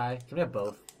of the sky? Can we have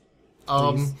both?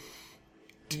 Um,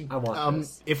 I want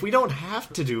this. if we don't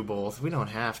have to do both, we don't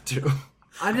have to.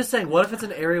 I'm just saying, what if it's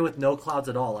an area with no clouds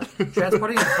at all? Like,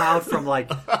 transporting a cloud from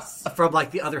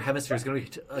the other hemisphere is going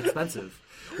to be expensive.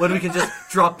 When we can just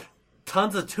drop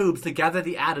tons of tubes to gather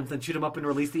the atoms and shoot them up and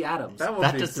release the atoms. That won't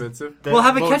That be doesn't- expensive. that- We'll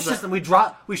have a well, catch that- system.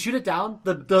 We shoot it down.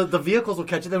 The vehicles will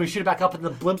catch it. Then we shoot it back up, and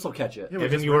the blimps will catch it.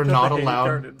 Evan, you are not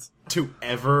allowed to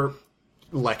ever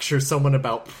lecture someone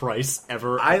about price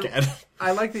ever again.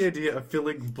 I like the idea of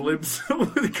filling blimps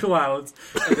with clouds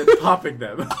and then popping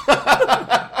them.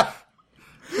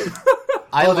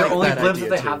 they're like only that blimps idea, if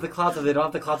they too. have the clouds, and they don't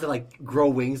have the clouds that like grow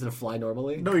wings and fly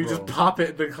normally. No, you just pop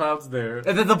it, the cloud's there.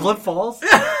 And then the blimp falls.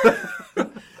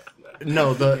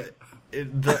 No,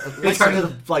 They turn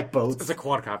into like boats. It's a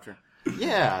quadcopter.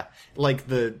 yeah, like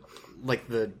the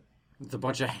It's a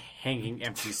bunch of hanging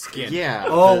empty skin. yeah.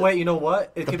 Oh the, wait, you know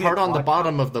what? It the could be part a on the quad-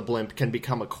 bottom of the blimp can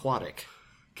become aquatic.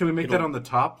 Can we make that on the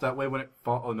top? That way when it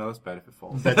falls... Oh, no, that's bad if it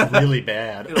falls. That's really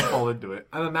bad. It'll fall into it.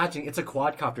 I'm imagining it's a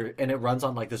quadcopter and it runs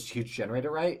on like this huge generator,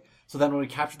 right? So then when we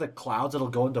capture the clouds, it'll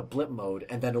go into blimp mode,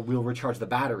 and then we'll recharge the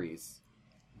batteries.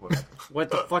 What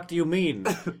the fuck do you mean?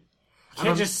 You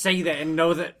can't just say that and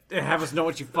have us know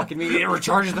what you fucking mean. It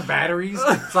recharges the batteries.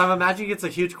 So I'm imagining it's a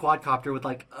huge quadcopter with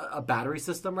like a battery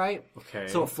system, right? Okay.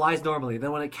 So it flies normally.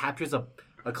 Then when it captures a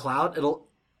cloud, it'll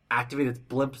activate its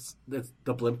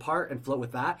the blimp part and float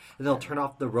with that, and then it'll turn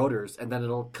off the rotors, and then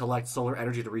it'll collect solar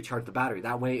energy to recharge the battery.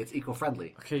 That way, it's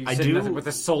eco-friendly. Okay, you I said do- nothing with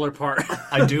the solar part.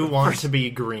 I do want to be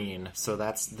green, so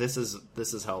this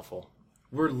is helpful.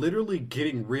 We're literally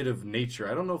getting rid of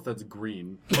nature. I don't know if that's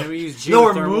green. Can we use No,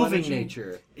 we're geothermal moving energy?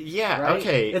 nature. Yeah. Right?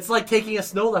 Okay. It's like taking a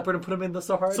snow leopard and put him in the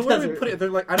Sahara So where do Desert. we put it? They're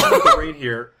like, I don't like the rain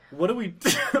here. What do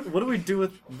we do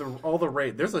with all the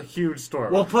rain? There's a huge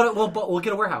storm. We'll put it. We'll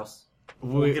get a warehouse.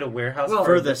 we'll get a warehouse Well,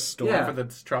 For the storm. yeah. for the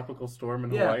tropical storm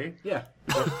in Yeah, Hawaii. yeah.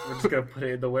 We're just gonna put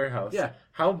it in the warehouse. Yeah.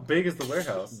 How big is the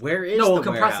warehouse? Where is No, the we'll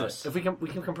compress warehouse? it. If we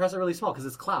can compress it really small because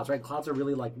it's clouds, right? Clouds are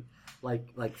really like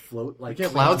float like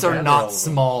can't Clouds gather are all not of them.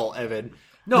 small, Evan.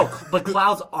 No, but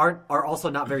clouds are also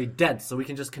not very dense, so we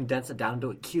can just condense it down into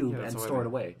a cube and what I store it mean.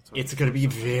 away. It's going to be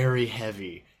very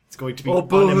heavy. It's going to be Oh,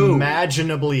 boo-hoo.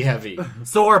 unimaginably heavy.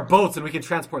 So are boats, and we can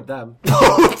transport them.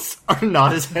 Boats are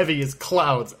not as heavy as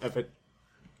clouds, Evan.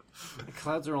 The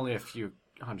clouds are only a few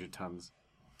 100 tons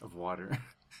of water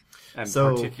and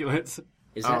So- particulates.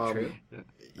 Is that true?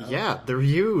 Yeah, they're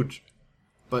huge.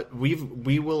 But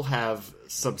we will have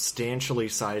substantially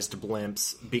sized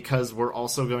blimps because we're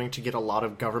also going to get a lot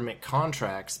of government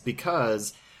contracts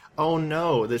because, oh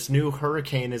no, this new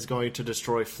hurricane is going to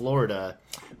destroy Florida.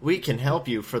 We can help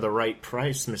you for the right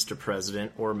price, Mr.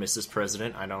 President or Mrs.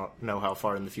 President. I don't know how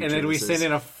far in the future And then we this send is.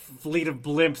 in a fleet of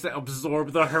blimps that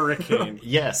absorb the hurricane.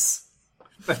 Yes.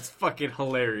 That's fucking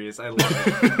hilarious. I love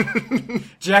it.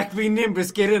 Jack Be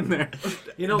Nimbus, get in there.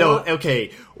 You know No, what?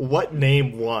 okay. What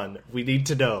name won? We need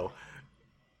to know.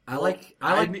 I like.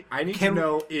 I need to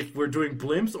know if we're doing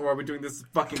blimps or are we doing this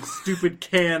fucking stupid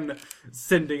can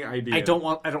sending idea. I don't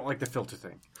like the filter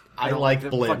thing. I don't like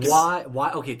like the blimps.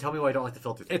 Why? Okay, tell me why I don't like the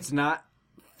filter. It's not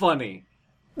funny.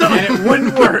 And it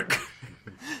wouldn't work.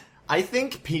 I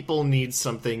think people need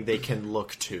something they can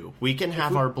look to. We can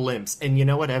have our blimps. And you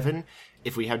know what, Evan?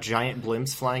 If we have giant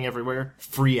blimps flying everywhere,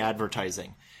 free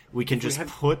advertising. We can just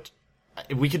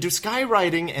we could do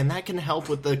skywriting, and that can help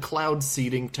with the cloud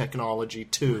seeding technology,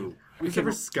 too. We can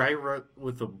never skyrun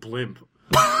with a blimp.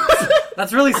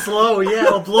 That's really slow. Yeah,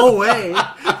 it'll blow away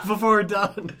before we're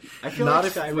done. I feel Not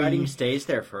like if skywriting we- stays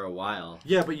there for a while.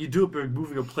 Yeah, but you do it by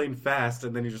moving a plane fast,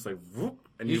 and then you're just like, whoop,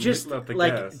 and You you just let the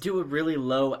like gas. do a really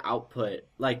low output,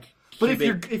 like. But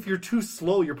keep if you're too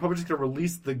slow, you're probably just gonna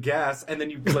release the gas, and then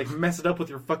you like mess it up with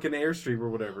your fucking airstream or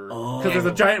whatever. Because there's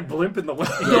a giant blimp in the way.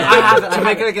 I have it. To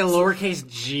make it like a lowercase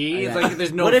g, it's like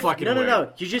there's no what if, fucking no, way.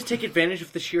 no. You just take advantage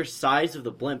of the sheer size of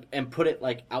the blimp and put it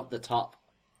like out the top.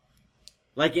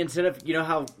 Like instead of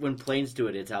how when planes do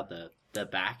it, it's out the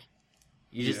back.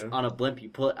 You just on a blimp, you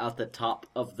pull it out the top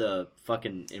of the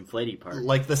fucking inflating part.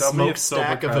 Like the Tell me if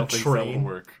smokestack Sober of Kyle a thinks that will train.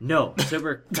 work. No,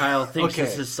 Sober Kyle thinks Okay.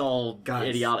 this is all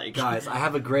idiotic. Guys, I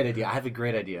have a great idea.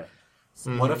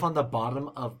 What if on the bottom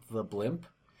of the blimp,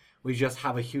 we just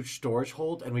have a huge storage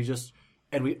hold, and we just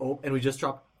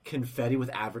drop confetti with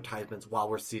advertisements while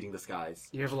we're seeding the skies.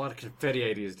 You have a lot of confetti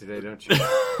ideas today, don't you?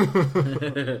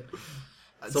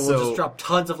 So we'll just drop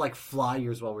tons of like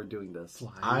flyers while we're doing this.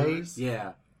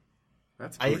 Yeah.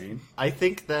 That's green. I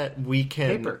think that we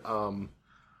can Paper.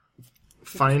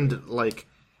 find like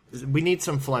we need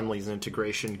some Flemley's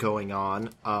integration going on.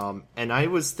 And I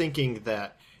was thinking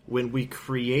that when we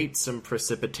create some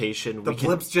precipitation, The we can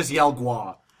blimps just yell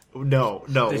 "gua." no,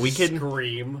 we can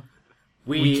Scream.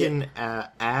 we can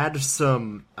add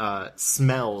some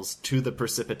smells to the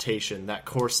precipitation that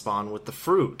correspond with the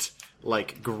fruit.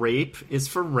 Like grape is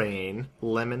for rain,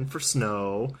 lemon for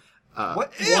snow.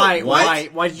 What? Why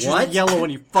did you What? choose yellow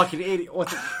when you fucking idiot? What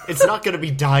the... It's not going to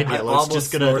be dyed I yellow. It's almost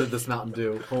just going to snorted this Mountain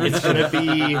Dew. Holy it's going to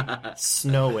be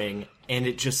snowing, and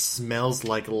it just smells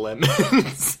like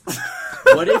lemons.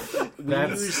 What if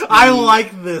I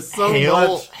like this so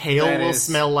much. Hail That will is-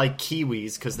 smell like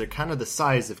kiwis because they're kind of the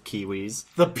size of kiwis.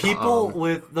 The people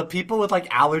with like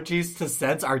allergies to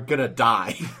scents are gonna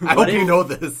die. I hope you know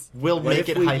this. We'll What make if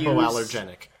it we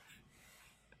hypoallergenic.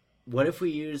 What if we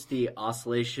use the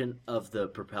oscillation of the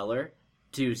propeller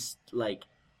to like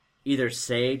either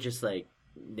say just like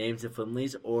names of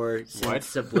Flimleys or send What?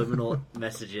 subliminal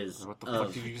messages What the fuck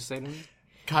of did you just say to me?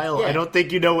 Kyle, Yeah. I don't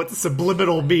think you know what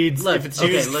subliminal means Look, if it's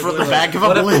okay, used look, for look, the look. back of a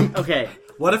What if- blimp. okay.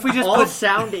 What if we just All put?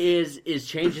 sound is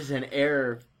changes in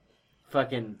air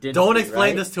fucking density, Don't explain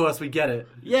right? this to us. We get it.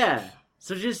 Yeah.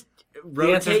 So just answer's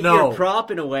rotate no. your prop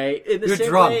in a way in the You're same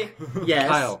drunk. way. Yes.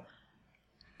 Kyle.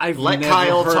 Let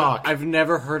Kyle talk. I've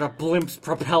never heard a blimp's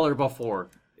propeller before.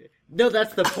 No,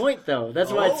 that's the point though.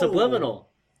 That's why it's subliminal.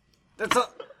 That's a,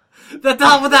 That's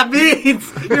not what that means.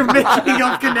 You're making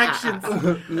up connections.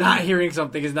 not hearing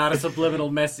something is not a subliminal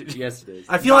message. Yes, it is.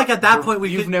 I feel like at that point we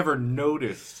You've could. never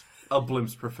noticed a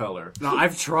blimp's propeller. No,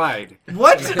 I've tried.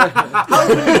 What? How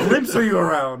many blimps are you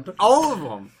around? All of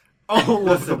them. All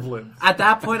of the blimps. At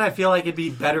that point, I feel like it'd be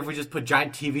better if we just put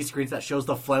giant TV screens that shows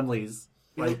the Flemleys.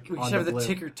 Like We on should have the blimp.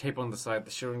 ticker tape on the side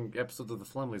that's showing episodes of the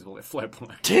Flemleys while they fly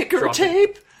by. Ticker Drop it.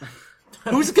 tape?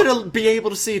 Who's gonna be able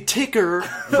to see a ticker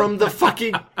from the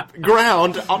fucking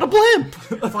ground on a blimp?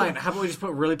 Fine, how about we just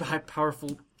put really high,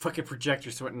 powerful fucking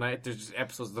projectors so at night there's just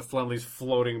episodes of the Flemleys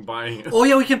floating by. Oh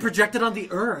yeah, we can project it on the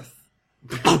Earth.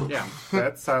 Yeah,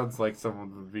 That sounds like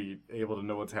someone would be able to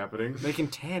know what's happening. they can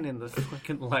tan in the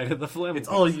fucking light of the Flemleys. It's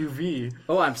all UV.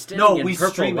 Oh, I'm standing No, in we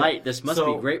purple stream it. light. This must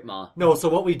So- be Great Ma. No, so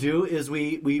what we do is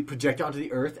we project it onto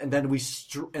the Earth, and then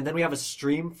we have a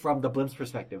stream from the blimp's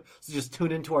perspective. So just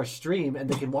tune into our stream, and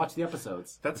they can watch the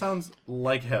episodes. That sounds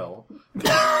like hell.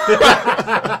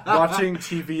 Watching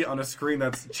TV on a screen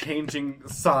that's changing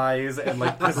size and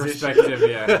like position, perspective,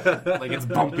 yeah. like it's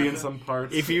bumpy in some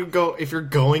parts. If you're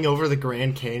going over the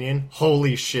Grand Canyon,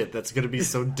 holy shit, that's gonna be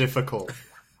so difficult.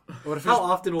 What if How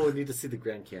often will we need to see the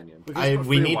Grand Canyon? put We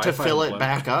free need to Wi-Fi fill on it blimp?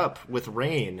 back up with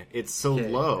rain. It's so Okay.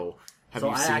 low. Have So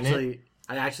you seen it?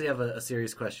 I actually have a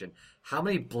serious question. How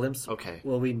many blimps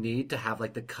will we need to have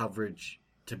like the coverage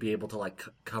to be able to like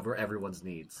cover everyone's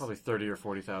needs? Probably 30 or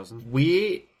 40,000.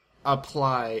 We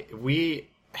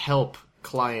help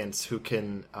clients who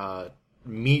can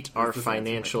meet our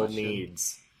financial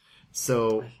needs.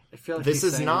 So I feel like this he's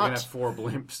is saying we're gonna not have 4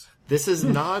 blimps. this is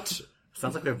not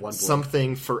Sounds like we have one blimp.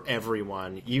 something for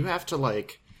everyone. You have to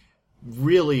like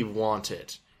really want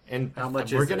it. And How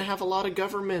much we're is gonna it? have a lot of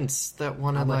governments that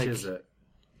want to How much like. is it?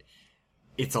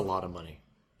 It's a lot of money.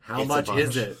 How It's a much bunch.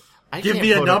 is it? I Give can't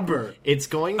me a put number. It's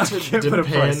going to Put a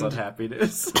price on depend.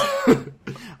 happiness.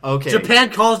 Okay.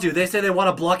 Japan calls you. They say they want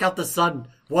to block out the sun.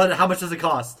 What? How much does it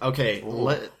cost? Okay.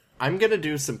 I'm gonna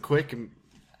do some quick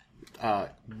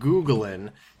Googling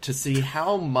to see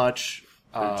how much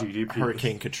GDP.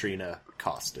 Hurricane Katrina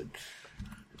costed.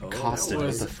 Costed? What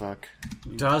was- the fuck?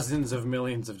 Dozens of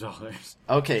millions of dollars.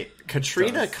 Okay,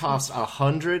 Katrina cost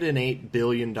 $108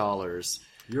 billion.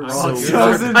 You're So- wrong.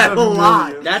 Dozens By a of lot.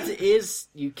 millions. That is,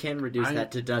 you can reduce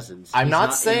that to dozens. I'm He's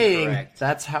not saying incorrect.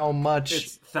 that's how much.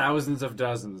 It's thousands of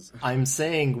dozens I'm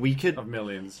saying we could, of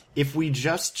millions. if we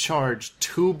just charge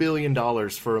 $2 billion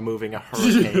for removing a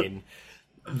hurricane,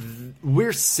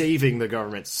 we're saving the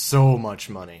government so much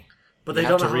money. But they You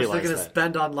don't have know to how much they're realize going to that.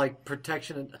 spend on like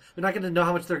protection. And they're not going to know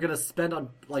how much they're going to spend on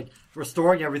like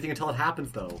restoring everything until it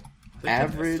happens, though.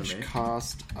 Average estimate.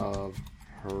 cost of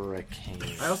hurricane.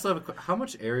 I also have how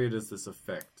much area does this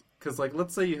affect? Because like,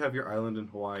 let's say you have your island in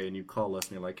Hawaii and you call us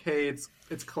and you're like, "Hey,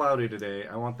 it's cloudy today.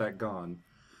 I want that gone."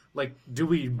 Like, do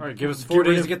we? All right, give us 4 rid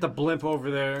days of- to get the blimp over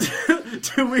there.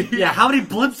 Do we? Yeah, how many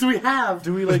blimps do we have?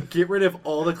 Do we like get rid of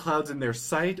all the clouds in their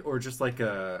sight, or just like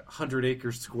a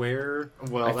 100-acre square?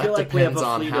 Well, I that feel like we have depends a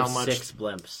on fleet how of much. 6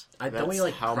 blimps. Don't we That's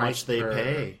like how price much they per-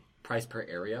 pay. Price per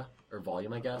area or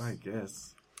volume, I guess. I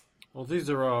guess. Well, these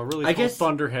are really I cool guess-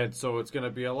 thunderheads, so it's going to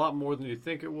be a lot more than you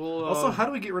think it will. Also, how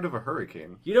do we get rid of a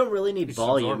hurricane? You don't really need just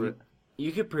absorb volume. it.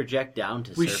 You could project down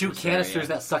to We surface shoot canisters area.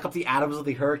 that suck up the atoms of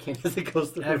the hurricane as it goes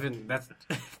through. Evan, that's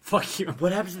fuck you.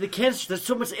 What happens to the canister? There's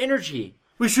so much energy.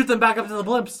 We shoot them back up to the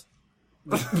blimps.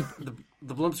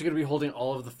 The blimps are going to be holding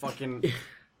all of the fucking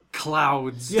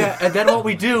clouds. Yeah, and then what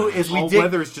we do is All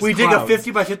weather's just dig a clouds.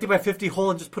 50 by 50 by 50 hole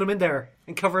and just put them in there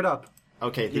and cover it up.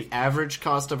 Okay, the average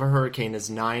cost of a hurricane is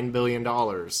 $9 billion.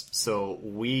 So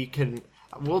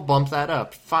we'll bump that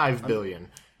up. $5 billion.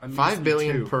 I'm $5 using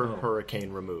billion two. per Oh.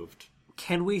 hurricane removed.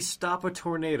 Can we stop a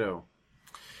tornado?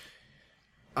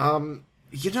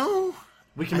 You know,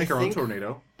 We can I make our own think-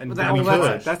 tornado, and But then we that's,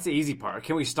 could. that's the easy part.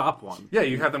 Can we stop one? yeah,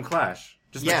 you have them clash.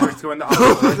 Just Yeah. the parts go in the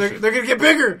opposite direction. They're gonna get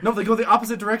bigger. No, they go the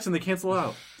opposite direction. They cancel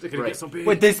out. They're gonna Right. get so big.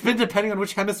 Wait, they spin depending on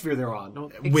which hemisphere they're on.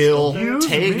 We'll Excuse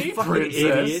take me? fucking Princess.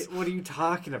 idiot. What are you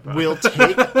talking about? we'll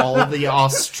take all the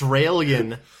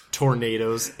Australian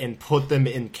tornadoes and put them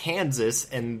in Kansas,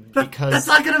 and because That's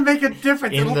not gonna make a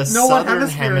difference. in the know what southern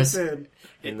hemisphere it's hemisphere,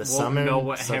 in the won't know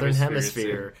what southern hemisphere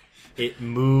hemisphere, it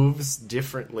moves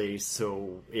differently.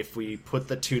 So if we put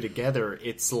the two together,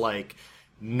 it's like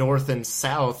north and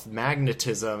south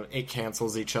magnetism. It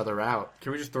cancels each other out.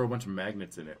 Can we just throw a bunch of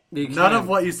magnets in it? You None can. of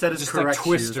what you said is Just correct. like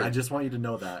Twister. Shoes. I just want you to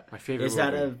know that. My favorite. Is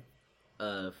that movie.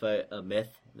 a myth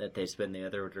that they spin the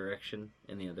other direction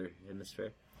in the other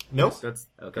hemisphere? Nope. That's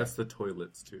the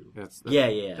toilets too. That's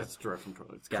Yeah. That's direct from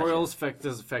toilets. Gotcha. Coils effect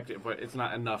does affect it, but it's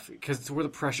not enough because it's where the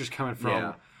pressure's coming from.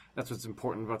 Yeah. That's what's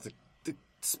important about the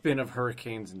spin of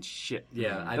hurricanes and shit.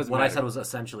 Yeah, Doesn't what I matter. said was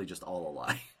essentially just all a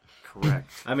lie. correct.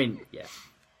 I mean, yeah,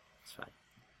 it's fine.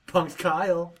 Punked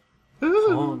Kyle.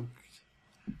 Punk.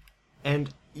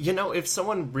 And if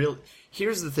someone real,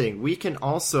 here's the thing: we can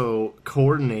also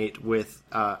coordinate with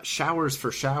showers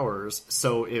for showers.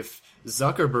 So if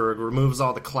Zuckerberg removes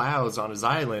all the clouds on his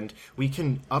island, we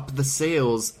can up the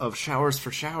sales of showers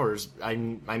for showers. I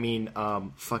mean,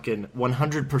 fucking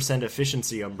 100%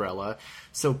 efficiency umbrella.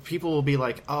 So people will be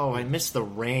like, "Oh, I miss the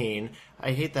rain.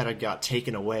 I hate that it got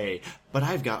taken away, but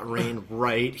I've got rain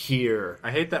right here." I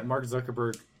hate that Mark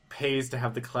Zuckerberg pays to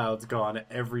have the clouds gone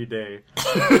every day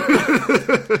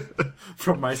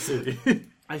from my city.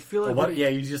 I feel like What? Yeah,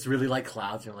 you just really like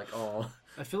clouds. You're like, oh.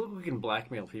 I feel like we can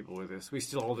blackmail people with this. We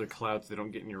steal all their clouds; they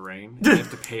don't get in your rain. You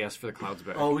have to pay us for the clouds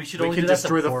back. Oh, we should We only can do that to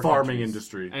destroy the poor farming countries.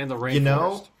 industry. and the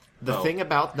rainforest. The thing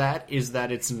about that is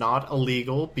that it's not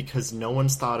illegal because no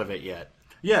one's thought of it yet.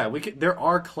 Yeah, we can. There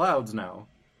are clouds now.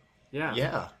 Yeah.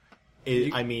 Yeah.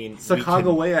 I mean,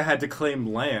 Sacagawea had to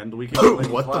claim land. We can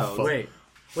claim What the clouds. fuck?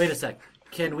 Wait a sec.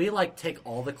 Can we take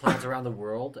all the clouds around the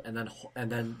world and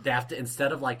then they have to,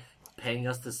 instead of paying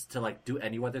us to do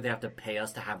any weather, they have to pay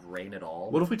us to have rain at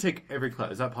all? What if we take every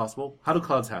cloud? Is that possible? How do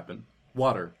clouds happen?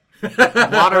 Water.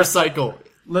 water cycle.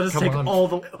 Let us Come take on. all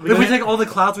the. If we take all the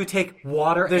clouds, we take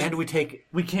water and we take.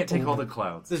 We can't take all the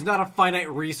clouds. There's not a finite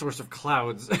resource of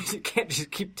clouds. You can't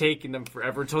just keep taking them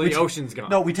forever until the ocean's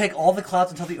gone. No, we take all the clouds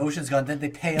until the ocean's gone. Then they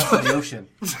pay us for the ocean.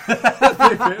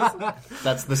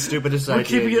 That's the stupidest We're idea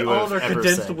keeping it you all have in our ever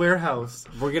condensed said. warehouse.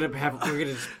 We're gonna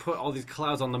just put all these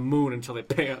clouds on the moon until they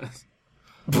pay us.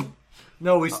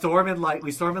 No, we store them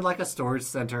in a storage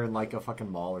center in a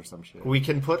fucking mall or some shit. We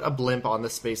can put a blimp on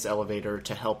the space elevator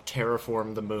to help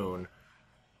terraform the moon.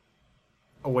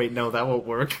 Oh wait, no, that won't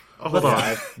work. Hold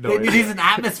on. It needs an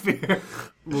atmosphere.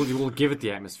 We'll give it the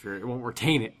atmosphere. It won't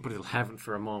retain it, but it'll have it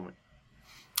for a moment.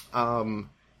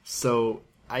 So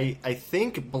I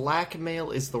think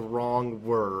blackmail is the wrong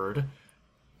word.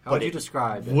 How would you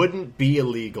describe it? Wouldn't be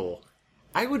illegal.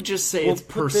 I would just say We'll it's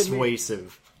put them in-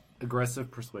 persuasive. Aggressive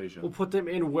persuasion. We'll put them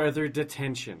in weather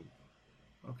detention.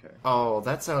 Okay. Oh,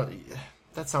 that sounds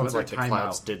Weather like the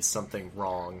clouds timeout. did something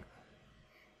wrong.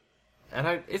 And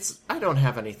I don't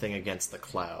have anything against the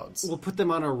clouds. We'll put them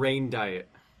on a rain diet.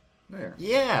 There.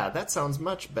 Yeah, that sounds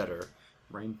much better.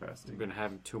 Rain We've fasting. been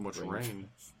having too much rain.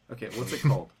 Okay, what's it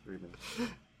called?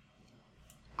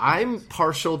 I'm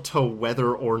partial to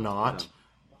whether or not,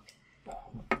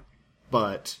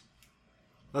 but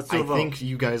Let's do I a vote. think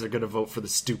you guys are going to vote for the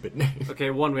stupid name. Okay,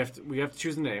 one we have to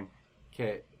choose a name.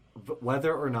 Okay,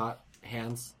 whether or not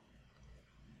hands.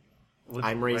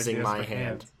 I'm raising my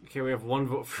hand. Okay, we have one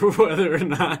vote for whether or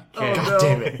not. Okay, God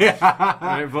damn it. all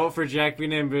right, vote for Jack Be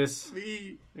Nimbus.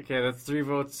 Okay, that's 3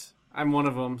 votes. I'm one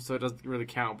of them, so it doesn't really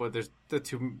count. But there's the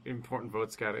 2 important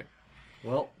votes. Got it.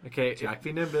 Well, Okay, Jack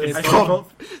Be Nimbus.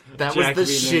 That Jack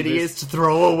was the Be Nimbus. shittiest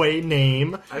throwaway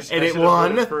name, and it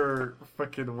won. For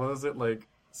fucking, what is it,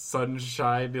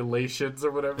 sunshine elations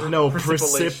or whatever? No,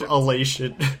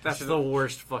 Precipilation. precipilation. that's the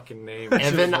worst fucking name.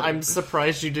 Evan, I'm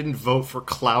surprised you didn't vote for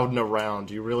Clouding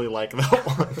Around. You really like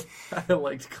that one. I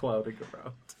liked clouding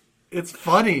around. It's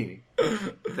funny.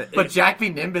 But Jack Be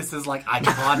Nimbus is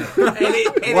iconic.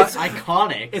 It's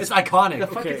iconic. It's iconic. the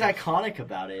fuck is iconic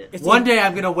about it? One day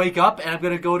I'm gonna wake up and I'm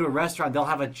gonna go to a restaurant. They'll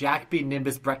have a Jack Be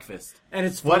Nimbus breakfast. And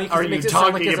it's What funny 'cause are it makes you it sound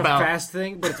like talking it's about? a fast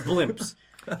thing, but it's blimps.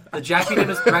 The Jack Be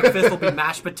Nimbus breakfast will be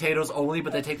mashed potatoes only,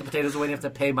 but they take the potatoes away and you have to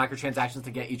pay microtransactions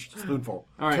to get each spoonful.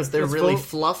 All right, Because they're let's really vote.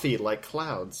 fluffy like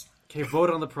clouds. Okay, vote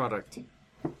on the product.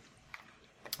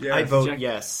 Yeah, I vote Jack-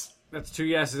 yes. That's 2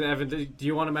 yeses. Evan, do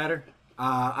you want to matter?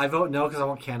 I vote no because I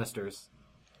want canisters.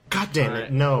 God damn All it,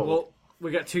 right. no. Well, we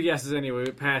got 2 yeses anyway.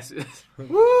 We pass it.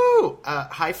 Woo!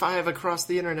 High five across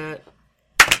the internet.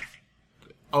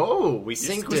 Oh, we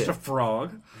synced Squished a it.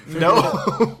 frog.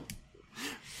 No.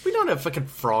 We don't have fucking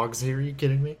frogs here. Are you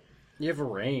kidding me? You have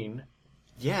rain.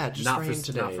 Yeah, just Not rain for,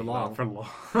 today. not for long. For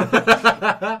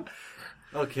long.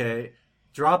 Okay.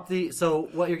 So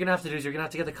what you're gonna have to do is you're gonna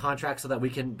have to get the contract so that we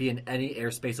can be in any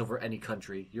airspace over any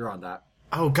country. You're on that.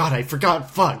 Oh god, I forgot.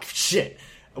 Fuck. Shit.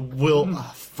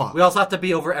 Fuck. We also have to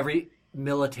be over every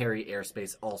military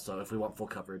airspace also if we want full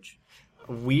coverage.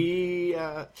 We'll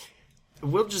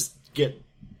just get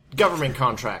government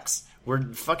contracts. We're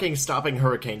fucking stopping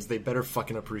hurricanes. They better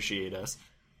fucking appreciate us.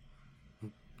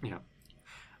 Yeah.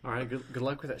 All right. Good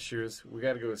luck with that, Shears. We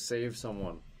got to go save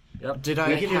someone. Yep. Did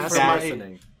Thank you I pass for my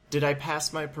listening. Did I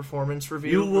pass my performance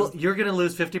review? You're gonna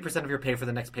lose 50% of your pay for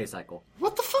the next pay cycle.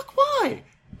 What the fuck? Why?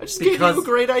 I just gave Because- you a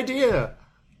great idea.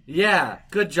 Yeah,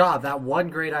 good job. That one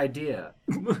great idea.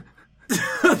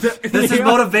 This is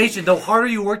motivation. The harder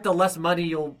you work, the less money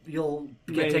you'll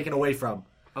get taken away from.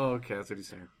 Oh, okay. That's what he's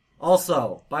saying.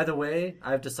 Also, by the way,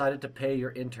 I've decided to pay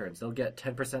your interns. They'll get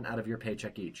 10% out of your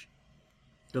paycheck each.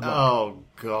 Good luck. Oh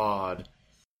god.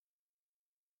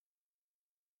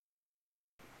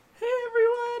 Hey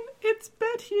everyone, it's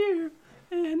Bet here,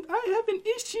 and I have an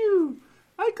issue.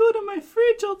 I go to my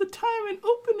fridge all the time and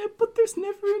open it, but there's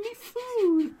never any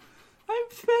food. I'm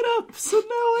fed up, so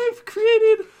now I've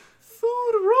created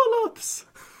food roll-ups.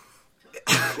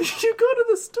 You go to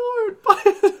the store and buy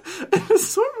an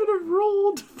assortment of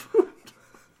rolled food.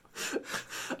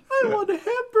 I want a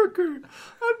hamburger.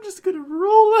 I'm just gonna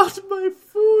roll out my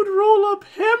food roll-up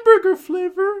hamburger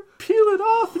flavor, peel it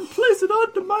off, and place it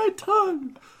onto my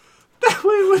tongue. That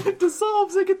way, when it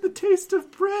dissolves, I get the taste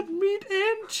of bread, meat,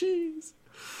 and cheese.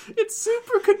 It's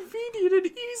super convenient and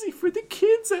easy for the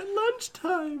kids at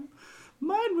lunchtime.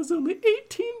 Mine was only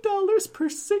 $18 per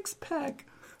 6-pack.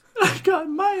 I got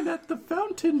mine at the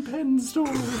fountain pen store.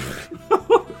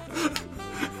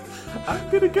 I'm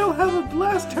gonna go have a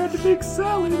blast trying to make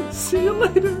salad. See you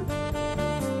later.